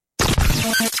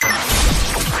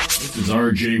This is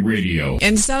RJ Radio.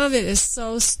 And some of it is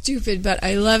so stupid, but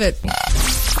I love it.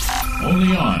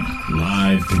 Only on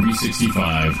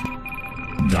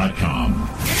Live365.com.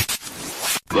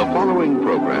 The following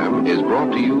program is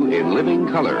brought to you in living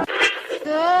color.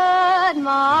 Good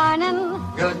morning.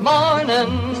 Good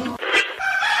morning.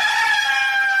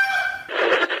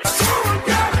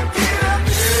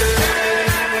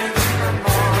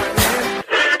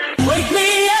 Wake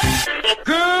me up.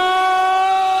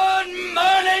 Good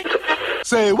morning.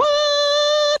 Say what?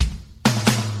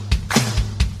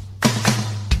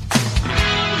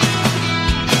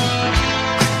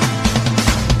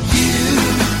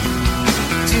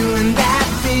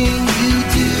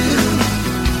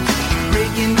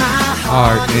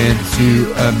 Heart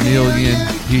into a million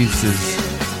pieces,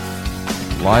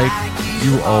 like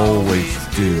you always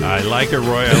do. I like it,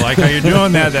 Roy. I like how you're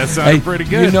doing that. That sounded pretty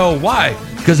good. You know why?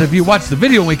 Because if you watch the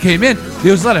video when we came in, it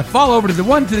was let it fall over to the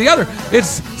one to the other.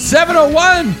 It's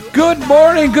 7:01. Good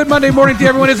morning. Good Monday morning to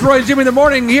everyone. It's Roy and Jimmy in the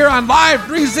morning here on Live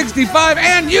 365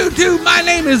 and YouTube. My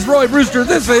name is Roy Brewster.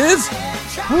 This is...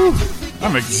 Whew,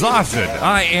 I'm exhausted.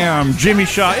 I am Jimmy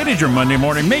Shaw. It is your Monday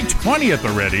morning, May 20th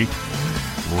already.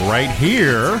 Right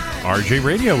here, RJ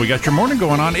Radio. We got your morning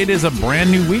going on. It is a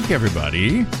brand new week,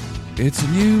 everybody. It's a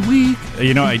new week.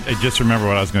 You know, I just remember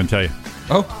what I was going to tell you.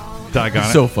 Oh, doggone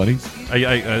it's it. so funny.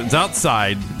 I was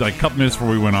outside like a couple minutes before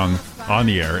we went on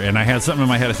the air, and I had something in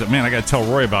my head. I said, man, I got to tell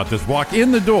Roy about this. Walk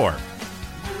in the door.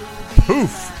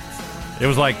 Poof. It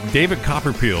was like David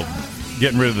Copperfield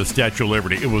getting rid of the Statue of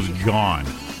Liberty. It was gone.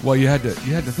 Well, you had to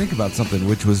think about something,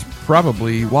 which was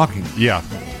probably walking. Yeah.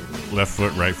 Left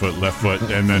foot, right foot, left foot,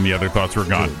 and then the other thoughts were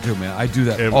gone. Dude, man, I do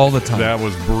that all the time. That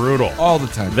was brutal. All the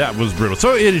time. That was brutal.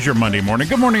 So it is your Monday morning.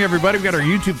 Good morning, everybody. We got our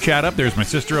YouTube chat up. There's my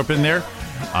sister up in there.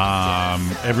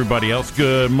 Everybody else,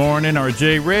 good morning.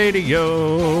 RJ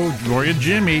Radio. Roy and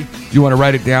Jimmy. Do you want to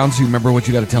write it down so you remember what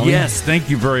you got to tell me? Yes, thank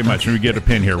you very much. Let me get a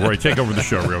pin here. Roy, take over the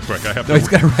show real quick. I have to. No, he's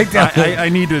got to write down. I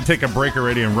need to take a break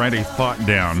already and write a thought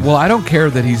down. Well, I don't care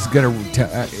that he's going to...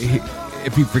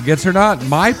 if he forgets or not.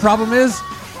 My problem is...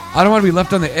 I don't want to be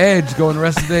left on the edge going the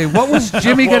rest of the day. What was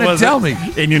Jimmy going to tell me?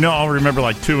 And you know, I'll remember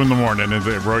like 2 in the morning and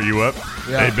they wrote you up.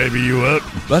 Yeah. Hey, baby, you up?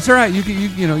 That's all right. You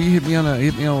hit me on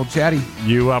a little chatty.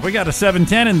 You up? We got a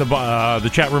 710 in the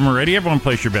chat room already. Everyone,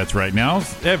 place your bets right now.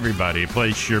 Everybody,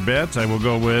 place your bets. I will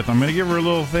go with. I'm going to give her a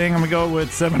little thing. I'm going to go with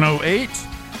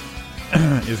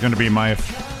 7:08. Is going to be my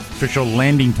official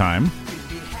landing time.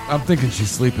 I'm thinking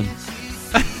she's sleeping.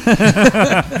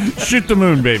 Shoot the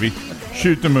moon, baby.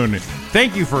 Shoot the moon.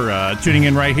 Thank you for tuning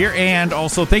in right here, and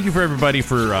also thank you for everybody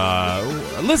for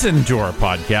listening to our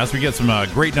podcast. We get some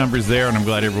great numbers there, and I'm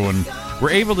glad everyone were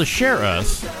able to share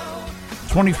us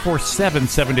 24/7,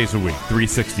 7 days a week,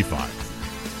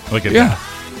 365. Look at that.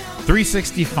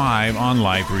 365 on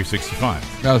Live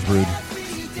 365. That was rude.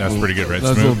 That's pretty good, right? That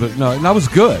was a little bit, no, that was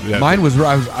good. Yeah, mine was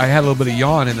I had a little bit of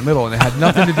yawn in the middle, and it had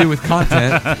nothing to do with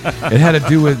content. It had to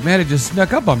do with, man, it just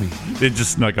snuck up on me. It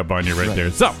just snuck up on you right there.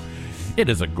 So, it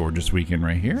is a gorgeous weekend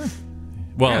right here.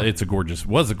 Well, yeah.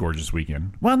 Was a gorgeous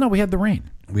weekend. Well, no, we had the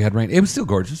rain. We had rain. It was still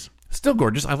gorgeous. Still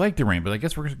gorgeous. I like the rain, but I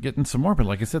guess we're getting some more. But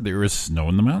like I said, there is snow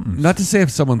in the mountains. Not to say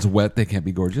if someone's wet, they can't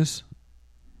be gorgeous.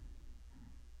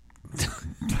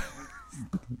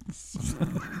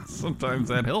 Sometimes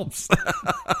that helps.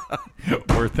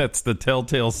 Or that's the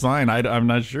telltale sign. I'm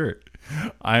not sure.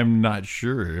 I'm not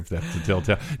sure if that's the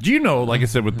telltale. Do you know, like I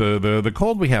said, with the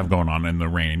cold we have going on and the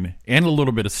rain and a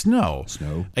little bit of snow,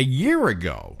 a year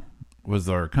ago was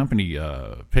our company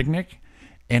picnic,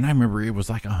 and I remember it was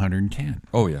like 110.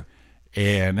 Oh, yeah.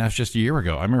 And that's just a year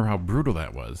ago. I remember how brutal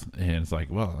that was. And it's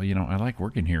like, well, I like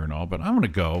working here and all, but I'm going to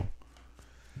go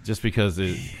just because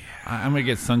I'm going to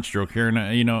get sunstroke here. And,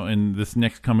 in this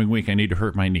next coming week, I need to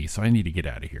hurt my knee. So I need to get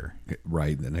out of here.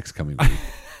 Right, the next coming week.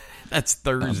 That's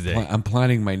Thursday. I'm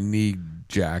planning my knee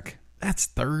jack. That's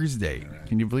Thursday. Right.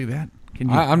 Can you believe that?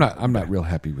 I'm not real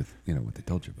happy with what they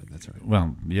told you, but that's all right.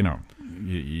 Well, you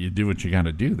do what you got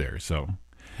to do there. So,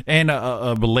 and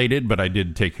belated, but I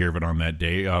did take care of it on that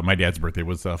day. My dad's birthday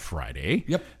was Friday.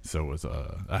 Yep. So it was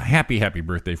a happy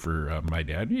birthday for my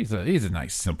dad. He's a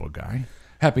nice, simple guy.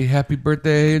 Happy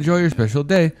birthday! Enjoy your special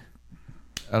day.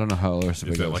 I don't know how the rest of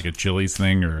it goes. Is that like a Chili's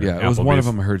thing or? Yeah, it was one of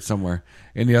them I heard somewhere,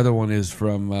 and the other one is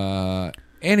from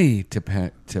any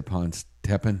Teppan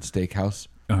Steakhouse.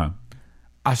 I don't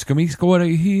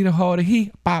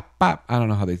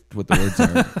know what the words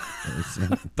are.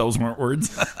 Those weren't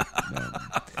words. No.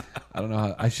 I don't know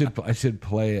how I should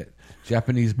play it.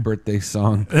 Japanese birthday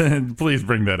song. Please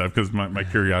bring that up because my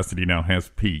curiosity now has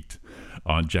peaked.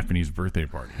 on Japanese birthday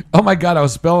party. Oh my God, I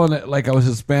was spelling it like I was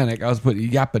Hispanic. I was putting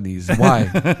Japanese. Why?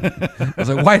 I was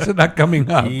like, why is it not coming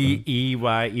up?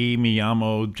 E-E-Y-E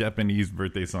Miyamo Japanese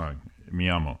birthday song.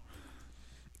 Miyamo.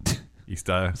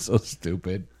 Ista. So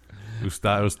stupid.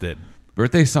 Usta usted.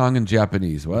 Birthday song in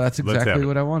Japanese. Well, that's Let's have exactly it.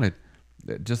 what I wanted.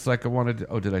 Just like I wanted.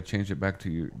 Oh, did I change it back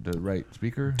to the right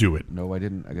speaker? Do it. No, I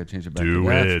didn't. I got to change it back Do to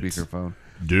that it. speakerphone.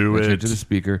 Do it. Change it to the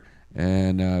speaker,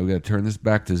 and we got to turn this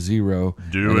back to 0.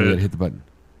 Do and we it. gotta hit the button.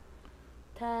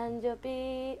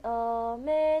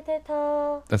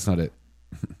 That's not it.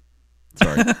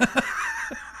 Sorry,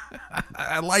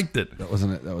 I liked it. that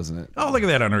wasn't it. Oh, look at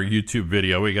that on our YouTube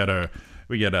video. We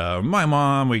got my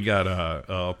mom. We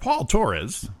got Paul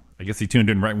Torres. I guess he tuned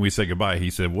in right when we said goodbye. He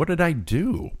said, "What did I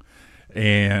do?"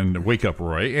 And Wake Up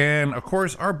Roy, and of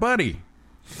course our buddy,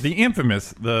 the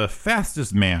infamous, the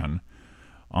fastest man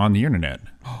on the internet,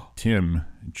 Tim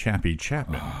Chappie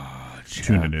Chapman.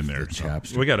 Tuning in there. the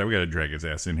chaps. We gotta drag his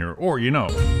ass in here, or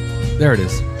There it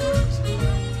is.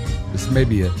 This may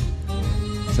be it.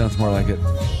 Sounds more like it.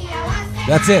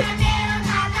 That's it.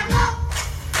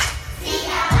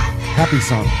 Happy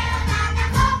song.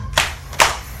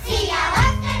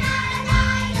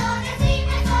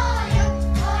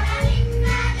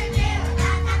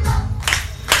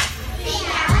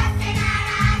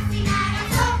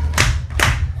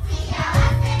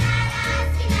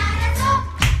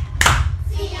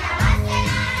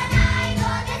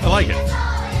 I like it.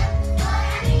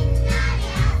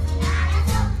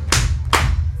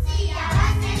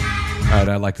 All right,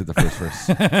 I liked it the first verse.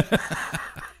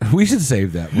 We should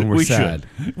save that when we're sad.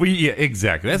 Should. Yeah,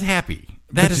 exactly. That's happy.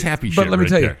 That is happy shit. But let me right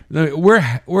tell there. you,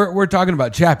 we're talking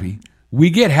about Chappie.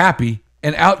 We get happy,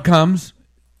 and out comes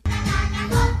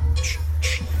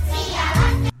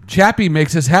Chappie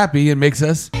makes us happy and makes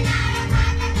us.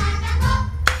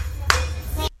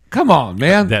 Come on,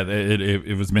 man. That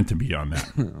it was meant to be on that.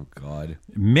 Oh God.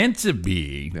 Meant to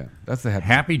be. Yeah, that's the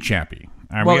Happy Chappie.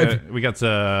 All right, Well, we got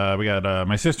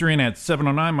my sister in at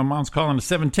 7:09. My mom's calling at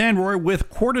 7:10. Roy with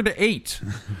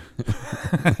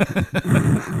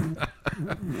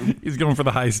 7:45. He's going for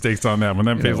the high stakes on that one.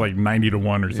 That pays like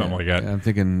 90-1 or something like that.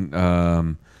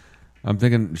 I'm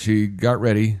thinking she got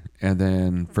ready and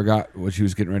then forgot what she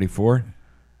was getting ready for,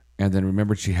 and then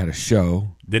remembered she had a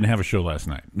show. Didn't have a show last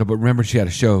night. No, but remember she had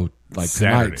a show like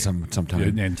Saturday. tonight,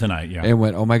 sometime. And tonight, yeah. And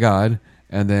went, oh my God,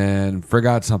 and then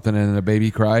forgot something, and then the baby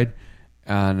cried,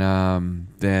 and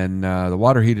then the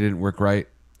water heater didn't work right,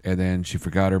 and then she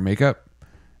forgot her makeup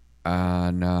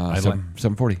on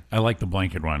 7:40. I like the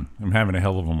blanket one. I'm having a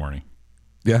hell of a morning.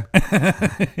 Yeah.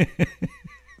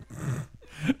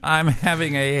 I'm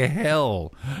having a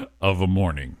hell of a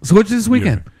morning. So what'd you do this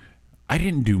weekend? I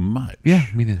didn't do much. Yeah,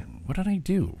 me neither. What did I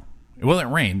do? Well, it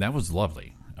rained. That was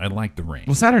lovely. I liked the rain.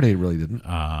 Well, Saturday it really didn't.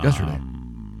 Yesterday.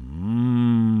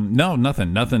 No,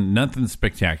 nothing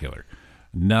spectacular.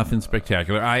 Nothing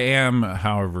spectacular. I am,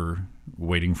 however,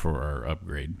 waiting for our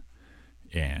upgrade,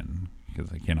 and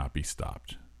because I cannot be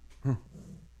stopped. But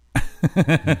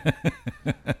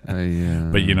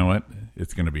you know what?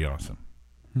 It's going to be awesome.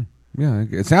 Yeah,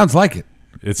 it sounds like it.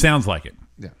 It sounds like it.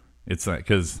 Yeah. It's like,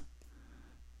 because,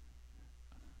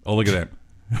 oh, look at that.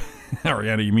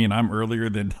 Ariana, you mean I'm earlier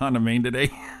than Donna Main today?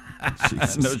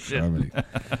 Jesus No shit. Christ.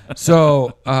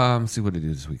 So, let's see what I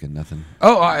do this weekend. Nothing.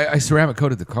 Oh, I ceramic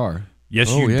coated the car. Yes,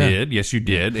 Oh, you yeah. did. Yes, you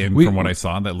did. And from what I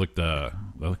saw, that looked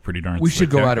pretty darn. We should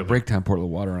go out at spectacular. break time, pour a little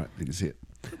water on it. You can see it.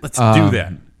 Let's do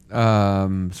that.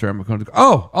 Ceramic coated the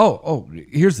car. Oh,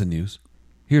 here's the news.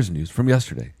 Here's the news from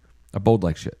yesterday. I bowled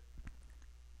like shit.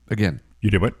 Again. You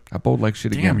did what? I bowled like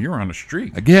shit again. Damn, you're on a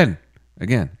streak. Again.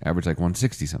 Average like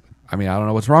 160 something. I mean, I don't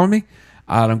know what's wrong with me.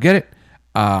 I don't get it.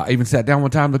 I even sat down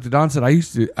one time, looked at Don, and said, I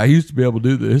used to be able to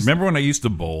do this. Remember when I used to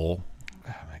bowl?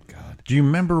 Oh my God. Do you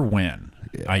remember when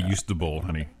I used to bowl,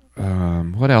 honey?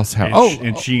 What else happened?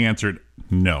 And she answered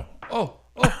no. Oh,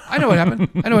 I know what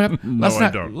happened. No, I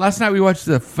don't. Last night we watched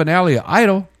the finale of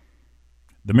Idol.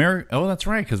 Oh, that's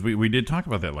right, because we did talk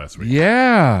about that last week.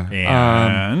 Yeah.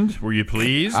 And were you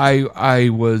pleased? I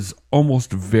was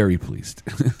almost very pleased.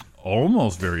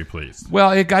 Almost very pleased.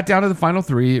 Well, it got down to the final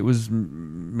three. It was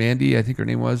Mandy, I think her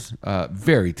name was.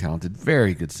 Very talented,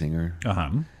 very good singer.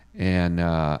 Uh-huh. And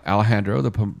Alejandro,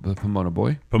 the Pomona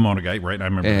boy. Pomona guy, right? I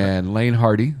remember And Lane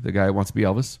Hardy, the guy who wants to be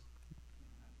Elvis.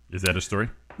 that. Is that a story?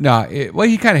 No, well,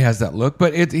 he kind of has that look,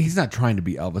 but he's not trying to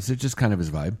be Elvis. It's just kind of his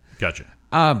vibe. Gotcha.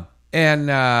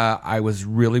 And I was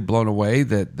really blown away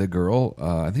that the girl,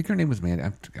 I think her name was Mandy.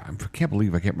 I can't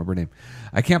believe I can't remember her name.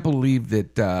 I can't believe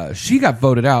that she got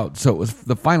voted out. So it was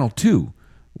the final two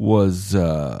was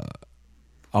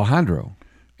Alejandro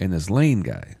and this Lane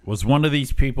guy. Was one of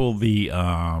these people the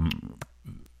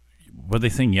What did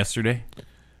they sing yesterday?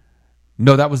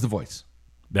 No, that was The Voice.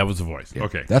 That was The Voice. Yeah.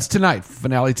 Okay. That's tonight.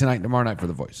 Finale tonight and tomorrow night for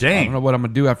The Voice. Dang. I don't know what I'm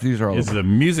going to do after these are all It's over. the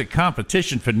music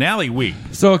competition finale week.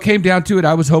 So it came down to it.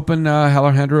 I was hoping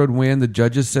Alejandro would win. The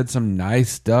judges said some nice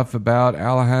stuff about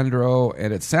Alejandro,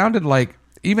 and it sounded like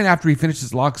even after he finished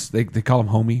his locks, they call him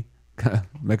homie,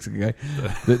 Mexican guy.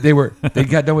 They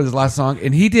got done with his last song,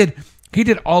 and he did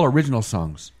all original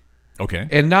songs. Okay.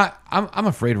 And I'm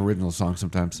afraid of original songs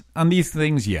sometimes. On these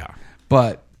things, yeah.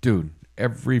 But dude,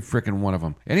 every freaking one of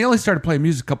them. And he only started playing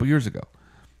music a couple years ago.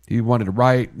 He wanted to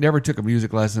write, never took a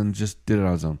music lesson, just did it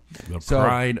on his own. The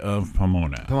pride of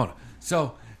Pomona.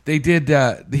 So they did.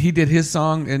 He did his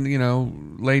song, and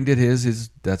Lane did his.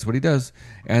 That's what he does.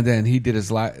 And then he did his.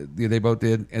 They both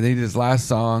did, and then he did his last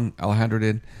song. Alejandro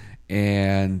did,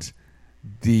 and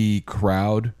the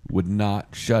crowd would not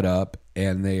shut up,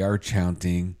 and they are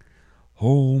chanting,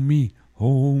 "Homie,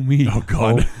 homie." Oh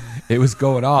God. It was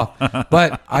going off.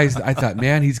 But I thought,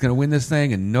 man, he's going to win this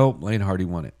thing. And nope, Lane Hardy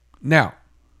won it. Now,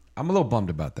 I'm a little bummed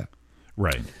about that.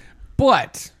 Right.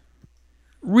 But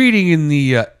reading in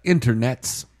the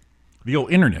internets, The old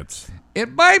internets.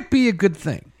 it might be a good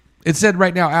thing. It said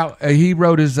right now, he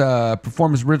wrote his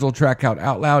performance original track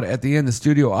out loud. At the end, the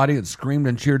studio audience screamed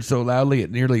and cheered so loudly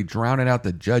it nearly drowned out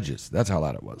the judges. That's how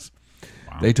loud it was.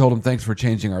 Wow. They told him, thanks for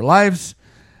changing our lives.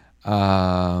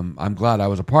 I'm glad I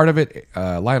was a part of it.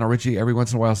 Lionel Richie, every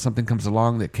once in a while something comes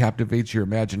along that captivates your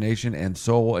imagination and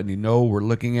soul, and we're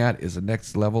looking at is the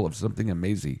next level of something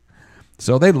amazing.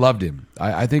 So they loved him.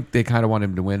 I think they kind of want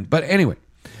him to win. But anyway.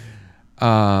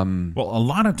 Well, a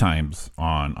lot of times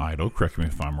on Idol, correct me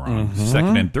if I'm wrong,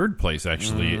 second and third place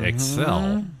actually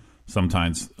excel,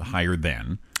 sometimes higher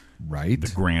than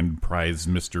the grand prize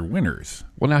Mr. Winners.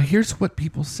 Well, now here's what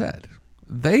people said.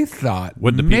 They thought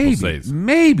What the people say?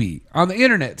 maybe on the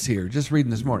internet's here, just reading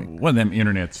this morning. What them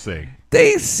internets say?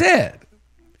 They said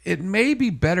it may be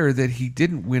better that he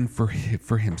didn't win for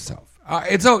himself.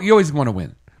 You always want to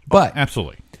win, but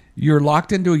Absolutely. you're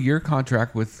locked into a year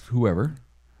contract with whoever.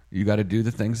 You got to do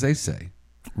the things they say.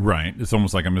 Right. It's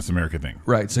almost like a Miss America thing.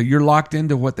 Right. So you're locked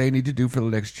into what they need to do for the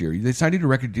next year. They signed you to a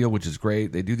record deal, which is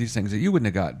great. They do these things that you wouldn't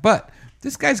have got. But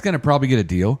this guy's going to probably get a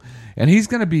deal, and he's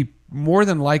going to be more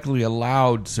than likely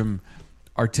allowed some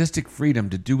artistic freedom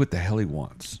to do what the hell he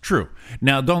wants. True.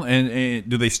 Now,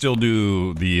 do they still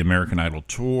do the American Idol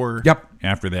tour? Yep.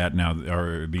 After that, now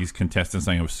are these contestants,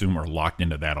 I assume, are locked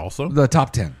into that also? The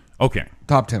top 10. Okay.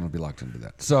 Top 10 will be locked into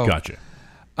that. So Gotcha.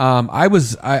 I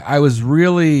was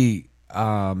really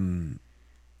as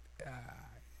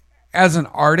an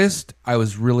artist, I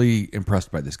was really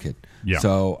impressed by this kid. Yeah.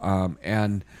 So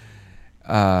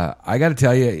I got to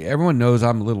tell you, everyone knows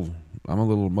I'm a little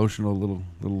emotional,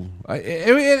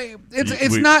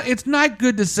 it's not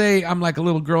good to say I'm like a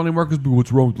little girl anymore because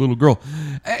what's wrong with little girl?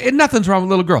 Nothing's wrong with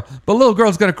little girl, but little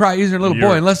girl's gonna cry easier than a little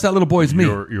boy unless that little boy's me.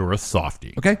 You're a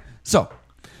softie. Okay, so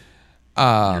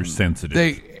you're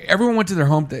sensitive. Everyone went to their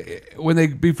home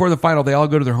before the final. They all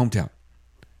go to their hometown,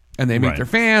 and they meet their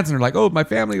fans, and they're like, "Oh, my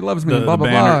family loves me." Blah blah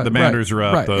blah. The banners are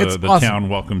up. Right. The awesome. town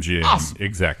welcomes you. Awesome.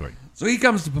 Exactly. So he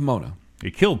comes to Pomona. He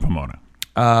killed Pomona.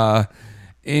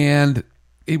 And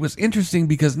it was interesting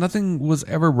because nothing was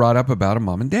ever brought up about a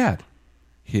mom and dad.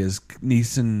 His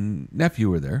niece and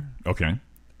nephew were there. Okay.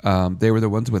 They were the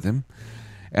ones with him.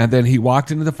 And then he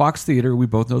walked into the Fox Theater. We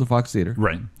both know the Fox Theater.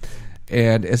 Right.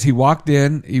 And as he walked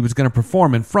in, he was going to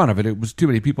perform in front of it. It was too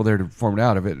many people there to perform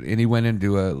out of it. And he went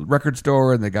into a record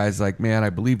store, and the guy's like, "Man, I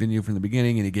believed in you from the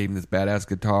beginning." And he gave him this badass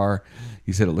guitar.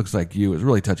 He said, "It looks like you." It was a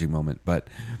really touching moment. But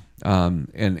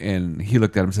and he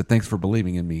looked at him and said, "Thanks for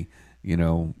believing in me."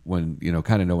 When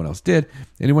kind of no one else did.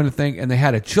 And he went to think, and they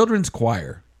had a children's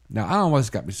choir. Now I don't know why this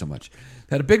got me so much.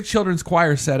 They had a big children's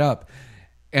choir set up,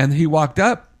 and he walked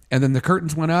up. And then the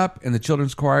curtains went up, and the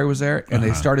children's choir was there, and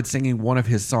they started singing one of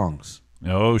his songs.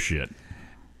 Oh, shit.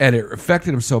 And it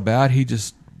affected him so bad, he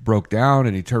just broke down,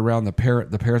 and he turned around. The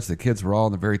parents, the kids were all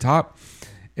on the very top.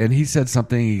 And he said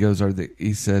something. He goes, are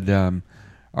these the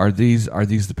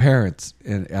parents?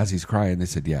 And as he's crying, they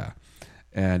said, yeah.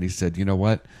 And he said, you know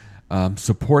what?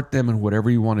 Support them in whatever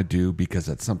you want to do because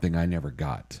that's something I never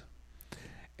got.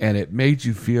 And it made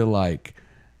you feel like,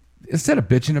 instead of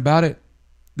bitching about it,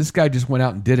 this guy just went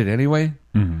out and did it anyway,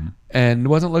 and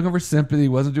wasn't looking for sympathy,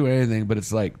 wasn't doing anything. But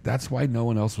it's like, that's why no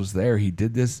one else was there. He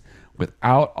did this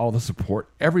without all the support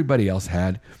everybody else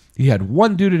had. He had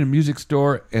one dude in a music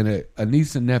store and a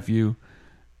niece and nephew,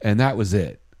 and that was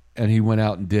it. And he went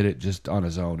out and did it just on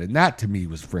his own. And that, to me,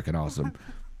 was freaking awesome.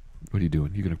 What are you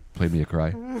doing? You going to play me a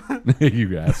cry?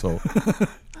 You asshole.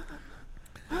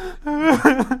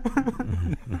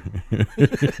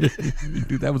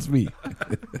 Dude, that was me.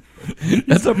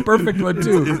 That's a perfect one,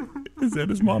 too. Is that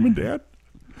his mom and dad?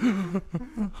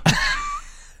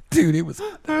 Dude, it was...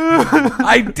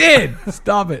 I did!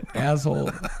 Stop it,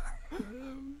 asshole.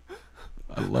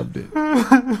 I loved it.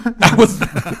 I was...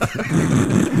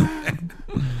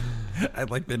 I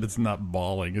like that it's not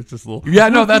bawling. It's just a little... Yeah,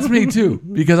 no, that's me, too.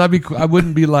 Because I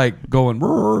wouldn't be like going...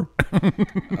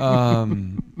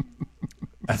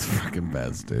 That's fucking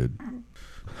best, dude.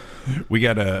 We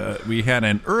had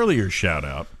an earlier shout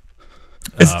out.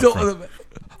 It's still...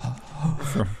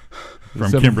 From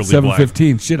Kimberly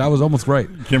 7:15. Shit, I was almost right.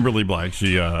 Kimberly Black.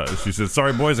 She said,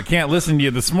 "Sorry, boys, I can't listen to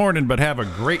you this morning, but have a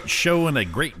great show and a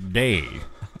great day."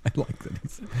 I like that.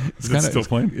 It's Is it still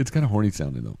playing? It's kind of horny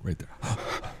sounding, though, right there.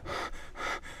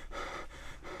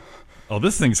 Oh,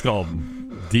 this thing's called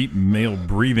deep male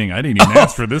breathing. I didn't even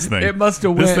ask for this thing. It must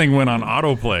have This went. thing went on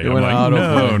autoplay. I'm went like, on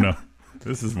autoplay. no.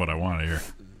 This is what I want to hear.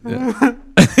 Yeah.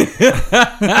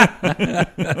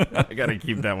 I got to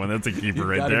keep that one. That's a keeper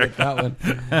right there. Get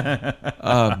that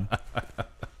one.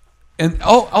 And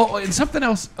something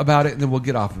else about it, and then we'll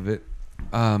get off of it,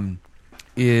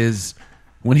 is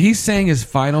when he sang his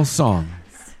final song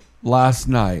last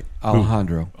night,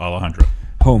 Alejandro.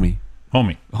 Homie.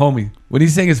 When he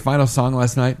sang his final song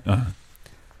last night,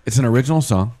 it's an original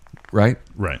song, right?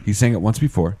 Right. He sang it once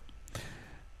before.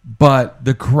 But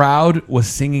the crowd was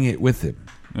singing it with him.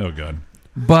 Oh, God.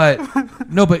 But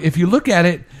if you look at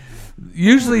it,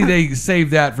 usually they save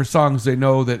that for songs they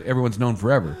know that everyone's known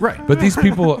forever. Right. But these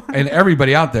people and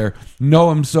everybody out there know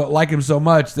him like him so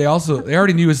much. They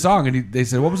already knew his song, and they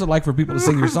said, "What was it like for people to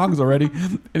sing your songs already?"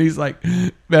 And he's like,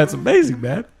 "That's amazing,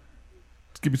 man.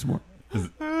 Just give me some more."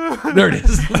 There it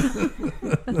is.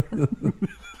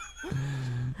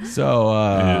 So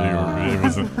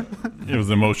it was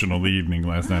an emotional evening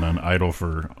last night on Idol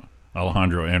for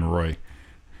Alejandro and Roy.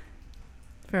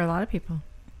 For a lot of people.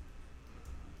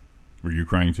 Were you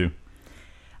crying too?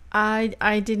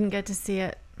 I didn't get to see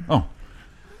it. Oh,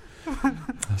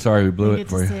 sorry, we blew it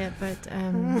for you. Didn't get to see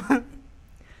it, but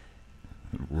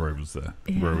Roy was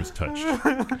touched.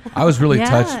 I was really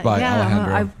touched by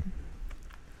Alejandro.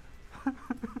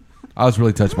 I was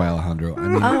really touched by Alejandro. I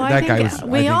mean, that guy was.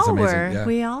 We all amazing. were. Yeah.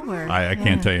 We all were. I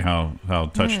can't tell you how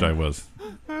touched I was,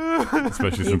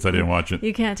 especially since I didn't watch it.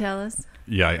 You can't tell us.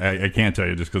 Yeah, I can't tell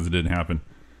you just because it didn't happen.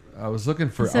 I was looking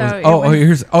for. So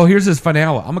here's his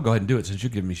finale. I'm gonna go ahead and do it since you're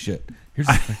giving me shit. Here's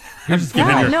his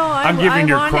finale. I'm giving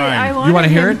your crying. You want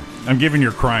to hear it? I'm giving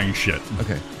your crying shit.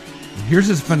 Okay. Here's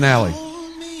his finale.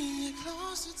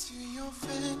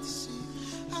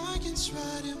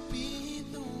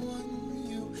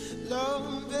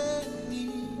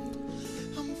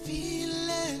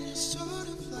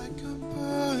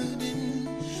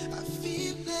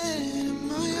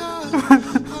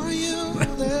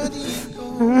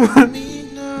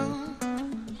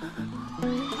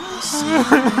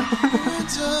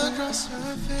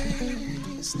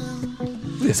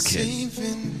 This kid.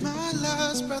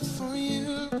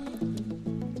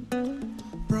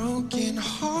 Broken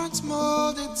hearts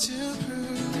molded to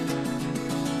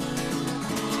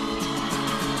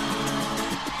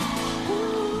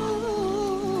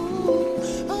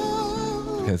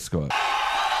Okay, let's go up.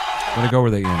 I'm gonna go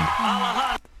where they end.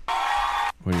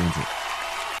 Where he ends it.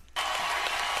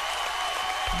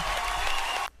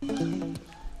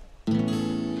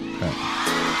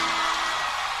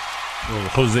 A little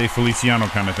Jose Feliciano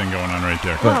kind of thing going on right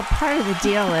there. Well, part of the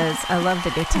deal is I love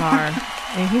the guitar.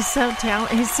 And he's so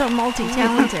he's so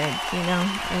multi-talented, you know.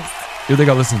 Here they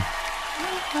go, listen.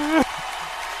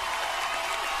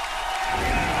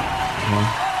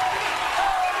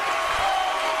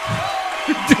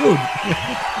 Dude.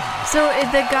 So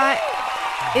the guy,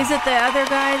 is it the other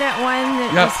guy that won?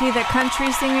 Is he the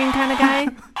country singing kind of guy?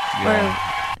 Yeah.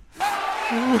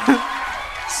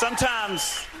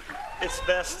 Sometimes it's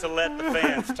best to let the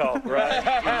fans talk, right?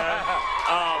 You know?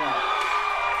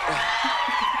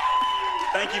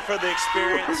 Thank you for the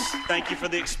experience. Thank you for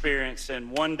the experience. And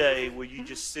one day, will you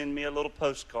just send me a little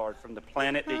postcard from the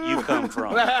planet that you come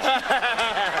from? That's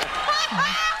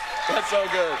so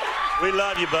good. We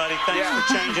love you, buddy. Thanks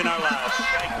for changing our lives.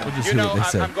 We'll You know,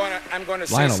 I'm going to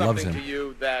say Lionel something to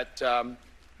you that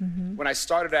when I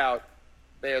started out,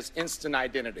 there's instant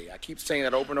identity. I keep saying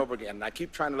that over and over again. And I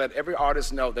keep trying to let every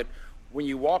artist know that when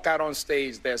you walk out on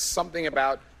stage, there's something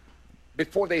about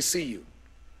before they see you.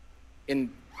 In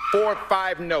 4 or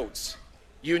 5 notes,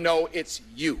 you know it's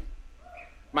you.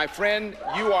 My friend,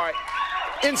 you are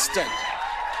instant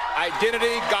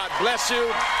identity. God bless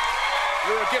you.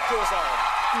 You're a gift to us all.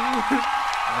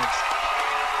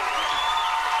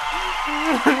 You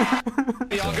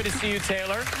all good to see you,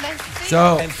 Taylor.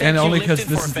 So, and only because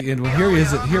this is the end. Well, here he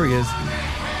is. Here he is.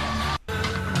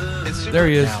 There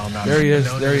he is. There he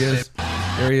is. There he is.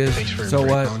 There he is. So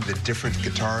what? The different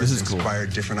guitars This is cool.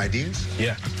 inspired different ideas.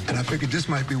 Yeah. And I figured this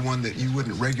might be one that you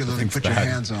wouldn't regularly put your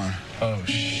hands on. Oh,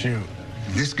 shoot.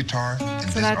 This guitar and So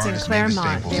this that's in artist made the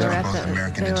Claremont. staples They were of at both the-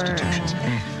 American they were,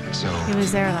 institutions. So He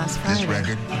was there last this Friday.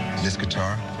 record, this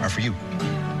guitar are for you.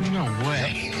 No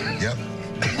way. Yep.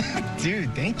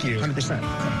 Dude, thank you. 100%.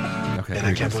 Okay. And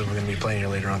I can't believe we're going to be playing here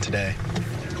later on today.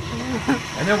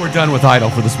 And then we're done with Idol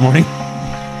for this morning.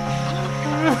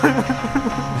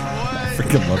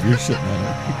 Freaking love your shit,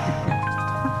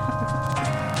 man.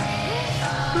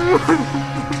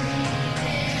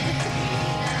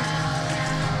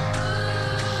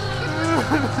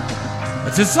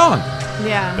 That's his song.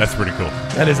 Yeah. That's pretty cool.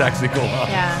 That is actually cool. Oh.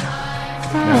 Yeah.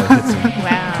 No, it's a-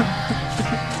 Wow.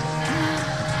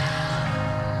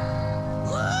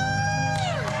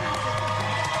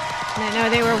 No,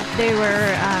 they were they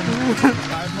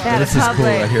had a This is cool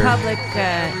right here. public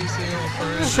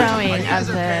showing of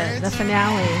the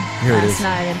finale Here it last is.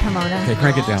 night in Pomona. Okay,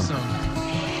 crank it down.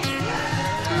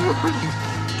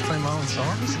 Play my own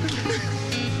songs?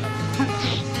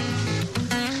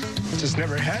 Just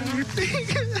never had anything.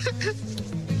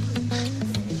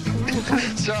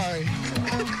 Sorry.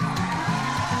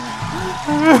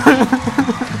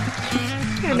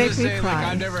 It I'm makes just me saying, like,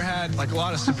 cry. I've never had like a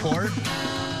lot of support.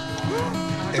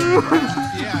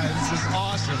 Yeah, it's just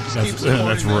awesome. Just keep supporting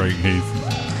That's them right, Heath.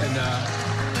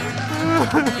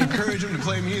 And encourage them to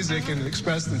play music and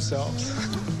express themselves.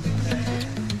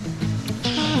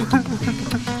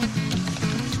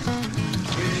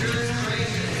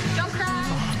 Don't cry.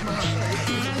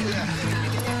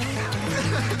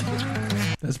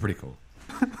 That's pretty cool.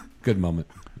 Good moment.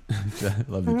 I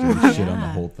love that you shit on the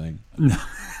whole thing.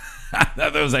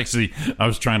 That was actually, I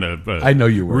was trying to I know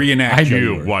you were. reenact I know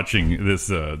you you were. watching this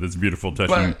this beautiful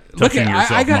touching Look at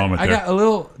yourself moment I there. got a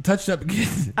little touched up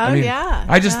again. Oh, yeah.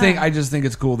 I just think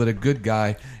it's cool that a good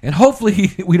guy, and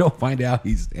hopefully we don't find out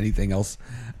he's anything else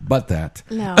but that.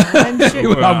 No, I'm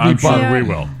sure. Well, I'm sure bummed. we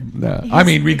will. No, I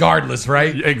mean, regardless,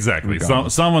 right? Exactly.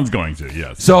 Someone's going to,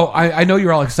 yes. So I know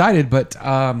you're all excited, but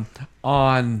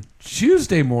on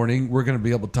Tuesday morning we're going to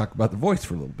be able to talk about The Voice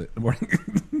for a little bit in the morning.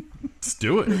 Let's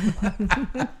do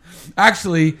it.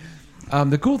 Actually,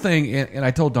 the cool thing, and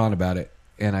I told Don about it,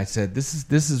 and I said this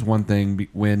is one thing.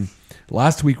 When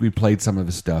last week we played some of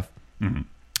his stuff,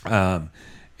 and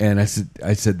I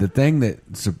said the thing that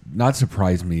not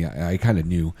surprised me, I kind of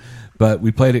knew, but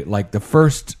we played it like the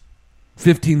first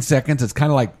 15 seconds. It's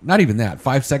kind of like not even that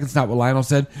 5 seconds. Not what Lionel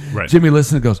said. Right. Jimmy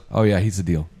listened and goes, "Oh yeah, he's the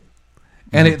deal."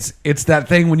 And it's that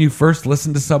thing when you first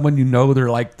listen to someone, you know they're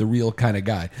like the real kind of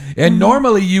guy. And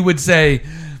normally you would say,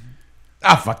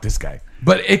 fuck this guy.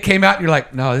 But it came out and you're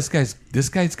like, no, this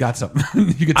guy's got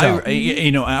something. You could tell.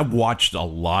 I watched a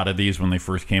lot of these when they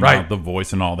first came out, The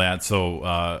Voice and all that. So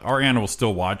Ariana will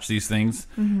still watch these things,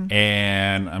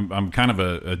 and I'm kind of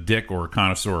a dick or a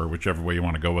connoisseur, whichever way you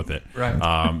want to go with it. Right.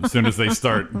 As soon as they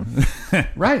start,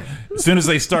 right. As soon as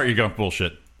they start, you go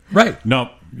bullshit. Right. Nope.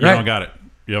 You Right. don't got it.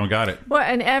 You don't got it. Well,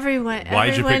 and everyone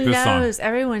Why'd you pick this song? knows.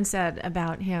 Everyone said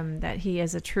about him that he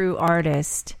is a true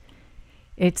artist.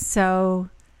 It's so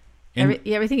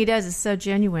everything he does is so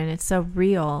genuine. It's so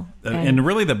real. And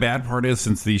really, the bad part is,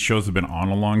 since these shows have been on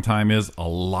a long time, is a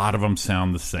lot of them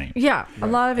sound the same. Yeah, a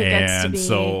lot of it gets to And be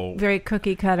so- very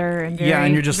cookie cutter and very,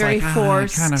 and you're just very like,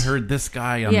 forced. I kind of heard this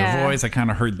guy on Yeah. The Voice. I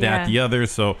kind of heard that Yeah. the other.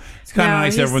 So it's kind of No,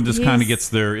 nice. he's- Everyone just kind of he's- gets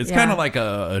their. It's yeah. kind of like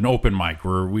an open mic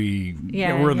where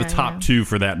we're the top yeah. two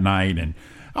for that night, and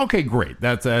okay, great.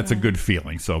 That's a good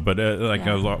feeling. So, but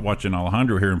I was watching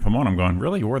Alejandro here in Pomona. I'm going,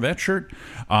 really? You wore that shirt?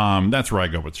 That's where I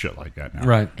go with shit like that now.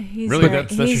 Right. He's Really? very,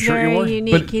 That's your he's shirt you very wore?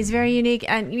 unique. But- He's very unique,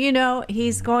 and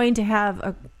he's going to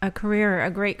have a career, a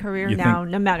great career You now, think-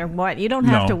 no matter what. You don't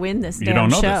have No, to win this damn You don't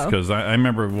know show. this because I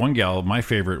remember one gal, my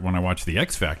favorite, when I watched the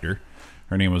X Factor.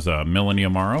 Her name was Melanie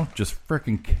Amaro, just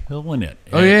freaking killing it.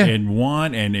 Oh, yeah. And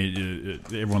won, and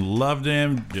everyone loved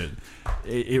him.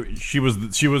 She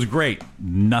was great.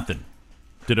 Nothing.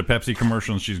 Did a Pepsi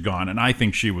commercial and she's gone. And I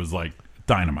think she was like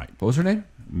dynamite. What was her name?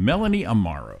 Melanie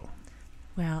Amaro.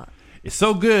 Well, It's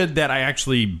so good that I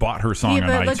actually bought her song on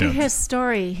but iTunes. look at his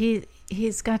story.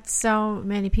 He's got so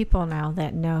many people now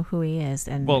that know who he is.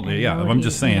 And Well, and yeah, know I'm he-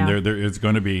 just saying you know. there is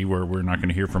going to be where we're not going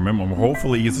to hear from him.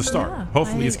 Hopefully he's a star. Yeah,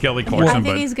 Hopefully he's Kelly I Clarkson. think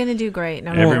but he's going to do great.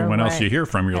 No matter everyone else what you hear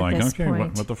from, you're at like, this okay,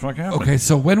 point. what the fuck happened? Okay,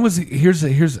 so when was here's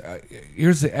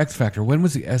the X Factor. When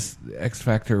was the X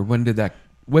Factor?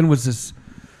 When was this?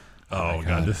 Oh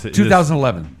God, this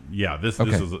 2011. Yeah, this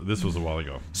Okay. was a while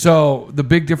ago. So the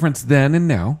big difference then and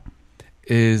now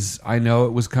is I know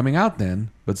it was coming out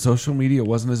then, but social media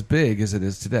wasn't as big as it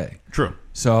is today. True.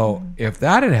 So if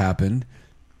that had happened,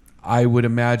 I would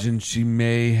imagine she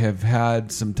may have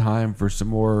had some time for some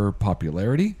more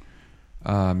popularity.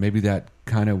 Maybe that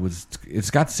kind of was.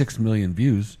 It's got 6 million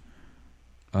views.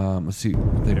 Let's see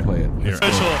if they play it. Here.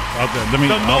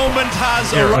 The moment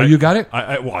has arrived. Oh, you got it?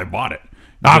 Well, I bought it.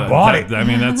 I bought it. I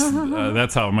mean,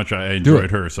 that's how much I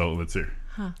enjoyed her. So let's see.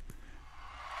 Huh.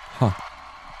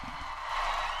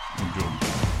 You're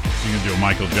gonna do a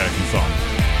Michael Jackson song.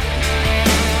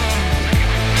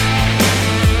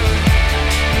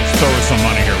 Let's throw her some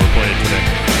money here. We'll play it today.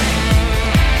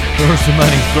 Throw her some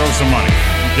money. Throw her some money.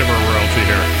 Give her a royalty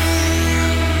here.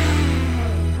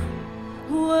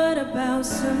 What about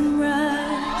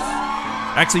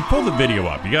sunrise? Actually, pull the video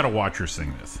up. You got to watch her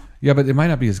sing this. Yeah, but it might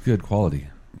not be as good quality.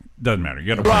 Doesn't matter.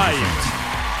 You got to watch her sing this.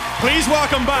 Please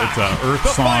welcome back. It's Earth the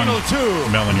Song. final two.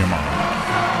 Melanie Amaro.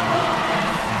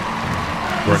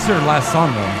 What's her last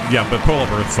song though? Yeah, but pull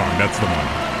up Earth Song. That's the one.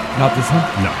 Not this one?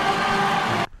 No.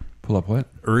 Pull up what?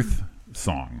 Earth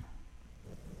Song.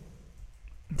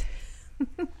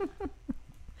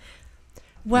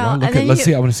 Well, let's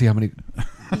see. I want to see how many.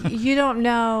 You don't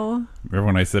know. Remember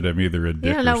when I said I'm either a dick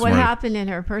You don't know or what smart? happened in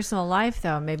her personal life,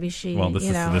 though. Maybe she. Well, this you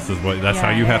is know, this is what that's how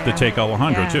you have to take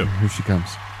Alejandro too. Here she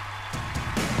comes.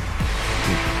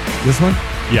 This one?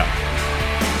 Yeah.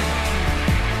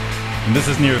 And this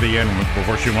is near the end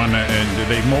before she won, and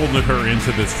they molded her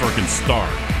into this freaking star.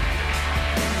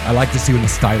 I like to see when the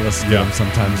stylists do them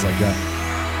sometimes like that.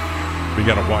 We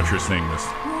got to watch her sing this.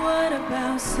 What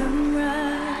about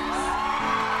sunrise?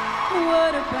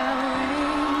 What about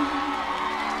rain?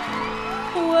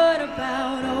 What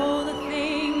about all the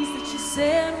things that you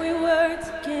said we were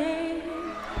to gain?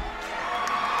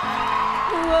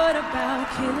 What about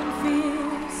killing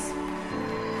fears?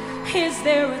 Is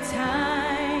there a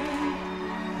time?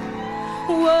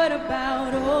 What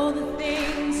about all the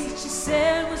things that you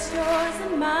said was yours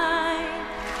and mine?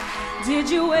 Did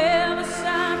you ever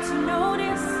stop to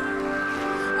notice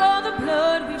all the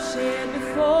blood we've shed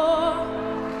before?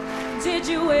 Did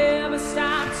you ever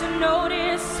stop to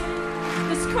notice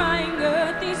this crying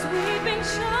earth, these weeping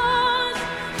shores?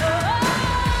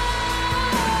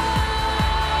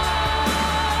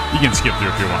 You can skip through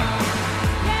if you want.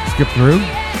 Skip through?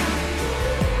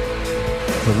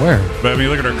 To where? But I mean,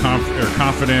 look at her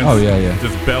confidence. Oh, yeah.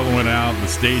 Just bellowing out, the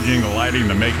staging, the lighting,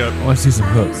 the makeup. I want to see some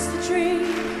hooks. See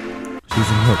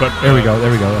some hooks. But, there we go.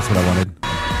 That's what I wanted.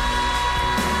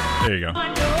 There you go.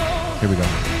 Here we go.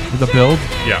 The build?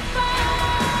 Yeah.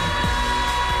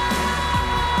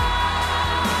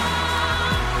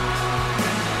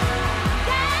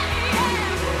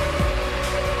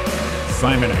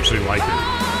 Simon actually liked her.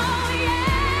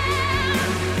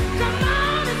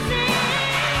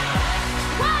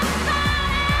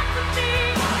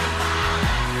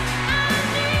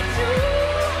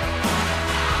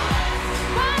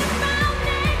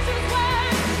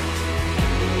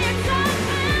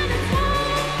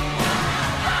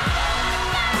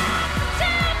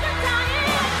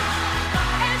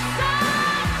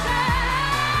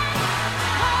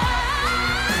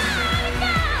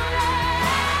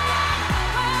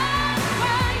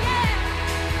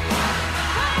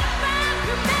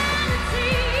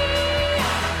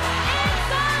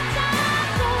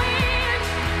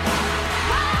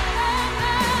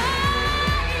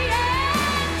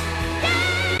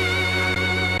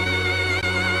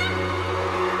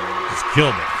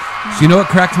 Killed it. So you know what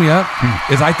cracked me up?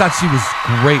 Is I thought she was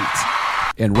great.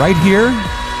 And right here,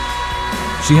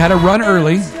 she had a run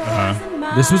early.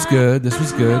 This was good. This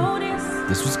was good.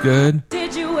 This was good.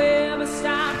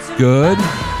 Good.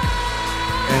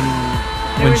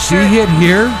 And when she hit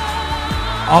here,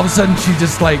 all of a sudden she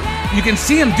just like, you can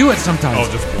see him do it sometimes. Oh,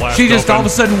 just blast she just open. all of a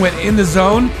sudden went in the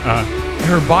zone.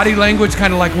 Her body language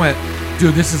kind of like went,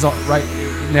 dude, this is all right.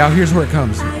 Now here's where it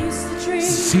comes.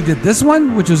 She did this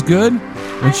one, which was good.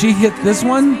 When she hit this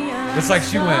one, it's like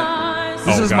she went,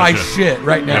 this is my shit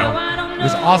right now. Yeah. It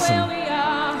was awesome.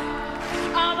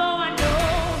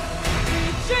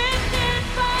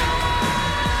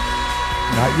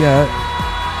 Not yet.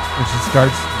 When she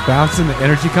starts bouncing, the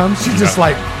energy comes. She's just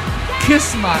like,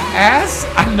 kiss my ass.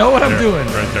 I know what I'm doing.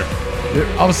 Right there.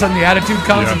 All of a sudden the attitude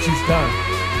comes and she's done.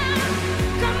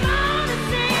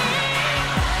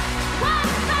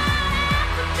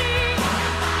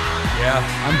 Yeah,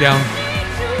 I'm down.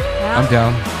 I'm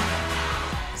down.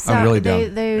 So I'm really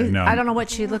down. I don't know what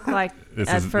she looked like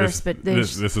first, but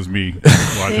this is me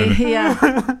watching.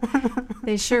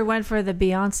 They sure went for the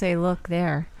Beyonce look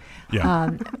there.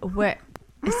 Yeah.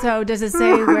 So does it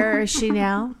say where is she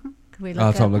now? Can we look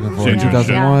That's what I'm looking for. Yeah.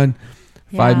 2001,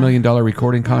 $5 million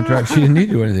recording contract. She didn't need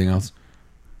to do anything else.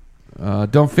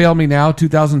 Don't Fail Me Now,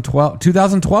 2012.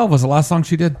 2012 was the last song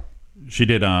she did. She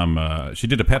did a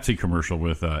Pepsi commercial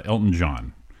with Elton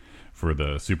John for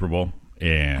the Super Bowl.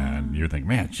 And you're thinking,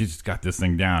 man, she's got this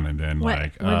thing down. And then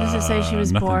when does it say she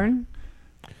was born?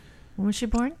 When was she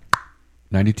born?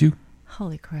 92.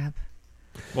 Holy crap.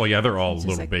 Well, yeah, they're all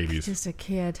little babies. Just a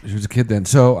kid. She was a kid then.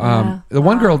 So the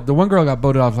one girl got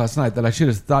voted off last night that I should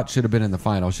have been in the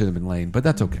final. Should have been Lane, but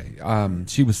that's okay.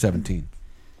 She was 17.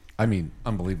 I mean,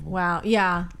 unbelievable. Wow.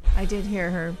 Yeah, I did hear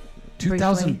her.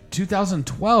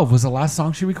 2012 was the last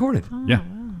song she recorded. Oh, yeah. Wow.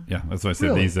 Yeah, that's what I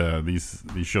said. Really? These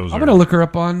shows. I'm going to look her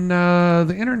up on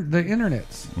the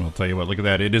internets. Well, I'll tell you what. Look at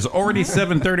that. It is already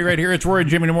 7:30 right here. It's Roy and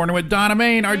Jimmy in the morning with Donna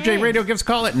Main. RJ Radio. Give us a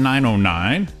call at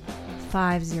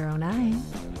 909-509.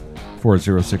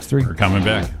 4063. We're coming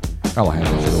back. I'll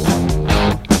handle it.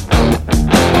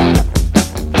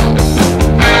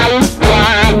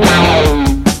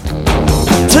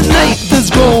 Tonight there's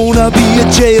gonna be a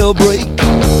jailbreak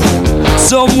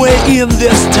somewhere in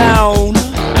this town.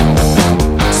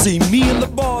 See me and the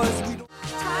boys.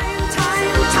 Time is on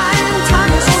your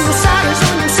side, is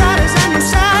on your side, is on your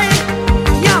side.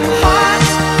 Young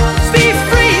hearts, be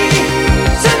free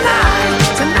tonight,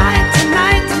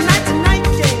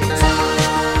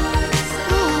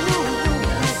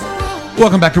 yeah.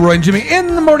 Welcome back to Roy and Jimmy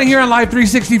in the morning here on Live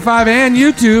 365 and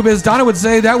YouTube. As Donna would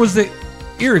say, that was the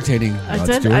irritating. I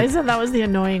said that was the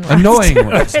annoying one. Annoying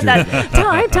one.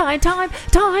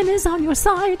 Time is on your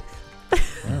side.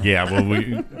 Yeah,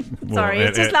 Sorry,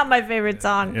 it's just not my favorite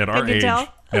song. At our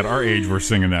age, we're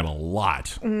singing that a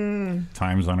lot.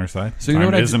 Time's on our side. So you know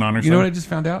what isn't on our side. You know what I just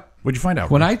found out? What'd you find out?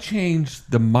 When I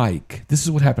changed the mic, this is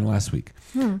what happened last week.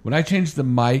 When I changed the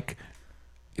mic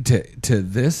to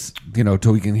this,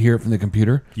 till we can hear it from the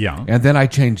computer. Yeah. And then I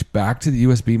changed back to the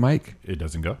USB mic. It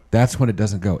doesn't go. That's when it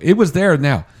doesn't go. It was there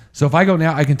now. So if I go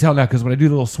now, I can tell now because when I do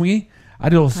the little swingy, I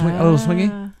do a little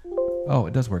swingy. Oh,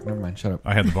 it does work. Never mind. Shut up.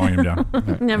 I had the volume down.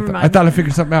 Never mind. I thought I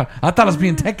figured something out. I thought I was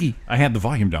being techie. I had the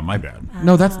volume down. My bad.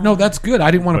 No, that's good. I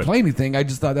didn't want to play anything. I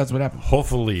just thought that's what happened.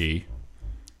 Hopefully,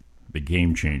 the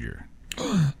game changer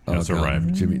has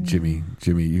arrived. Jimmy,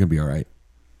 you're gonna be all right.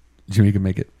 Jimmy, you can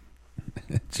make it.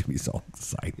 Jimmy's all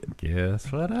excited.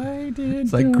 Guess what I did?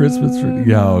 It's like Christmas.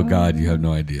 Oh God, you have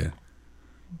no idea.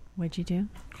 What'd you do?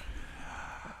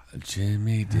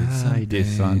 Jimmy did something. I did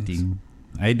something.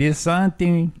 I did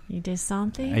something. You did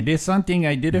something? I did something.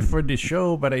 I did it for the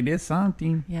show, but I did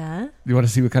something. Yeah? You want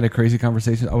to see what kind of crazy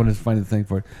conversations? I want to find the thing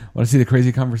for it. Want to see the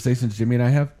crazy conversations Jimmy and I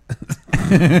have?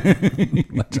 I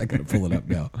got to pull it up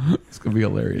now. It's going to be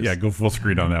hilarious. Yeah, go full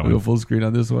screen on that one. Go full screen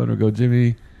on this one. Or go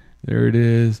Jimmy. There it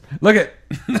is. Look it.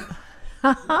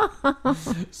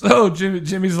 So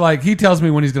Jimmy's like, he tells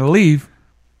me when he's going to leave,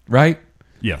 right?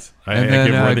 Yes. And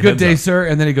then, good day, sir.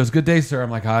 And then he goes, good day, sir.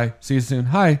 I'm like, hi. See you soon.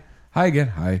 Hi. Hi again.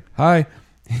 Hi. Hi.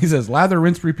 He says, lather,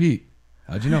 rinse, repeat.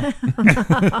 How'd you know?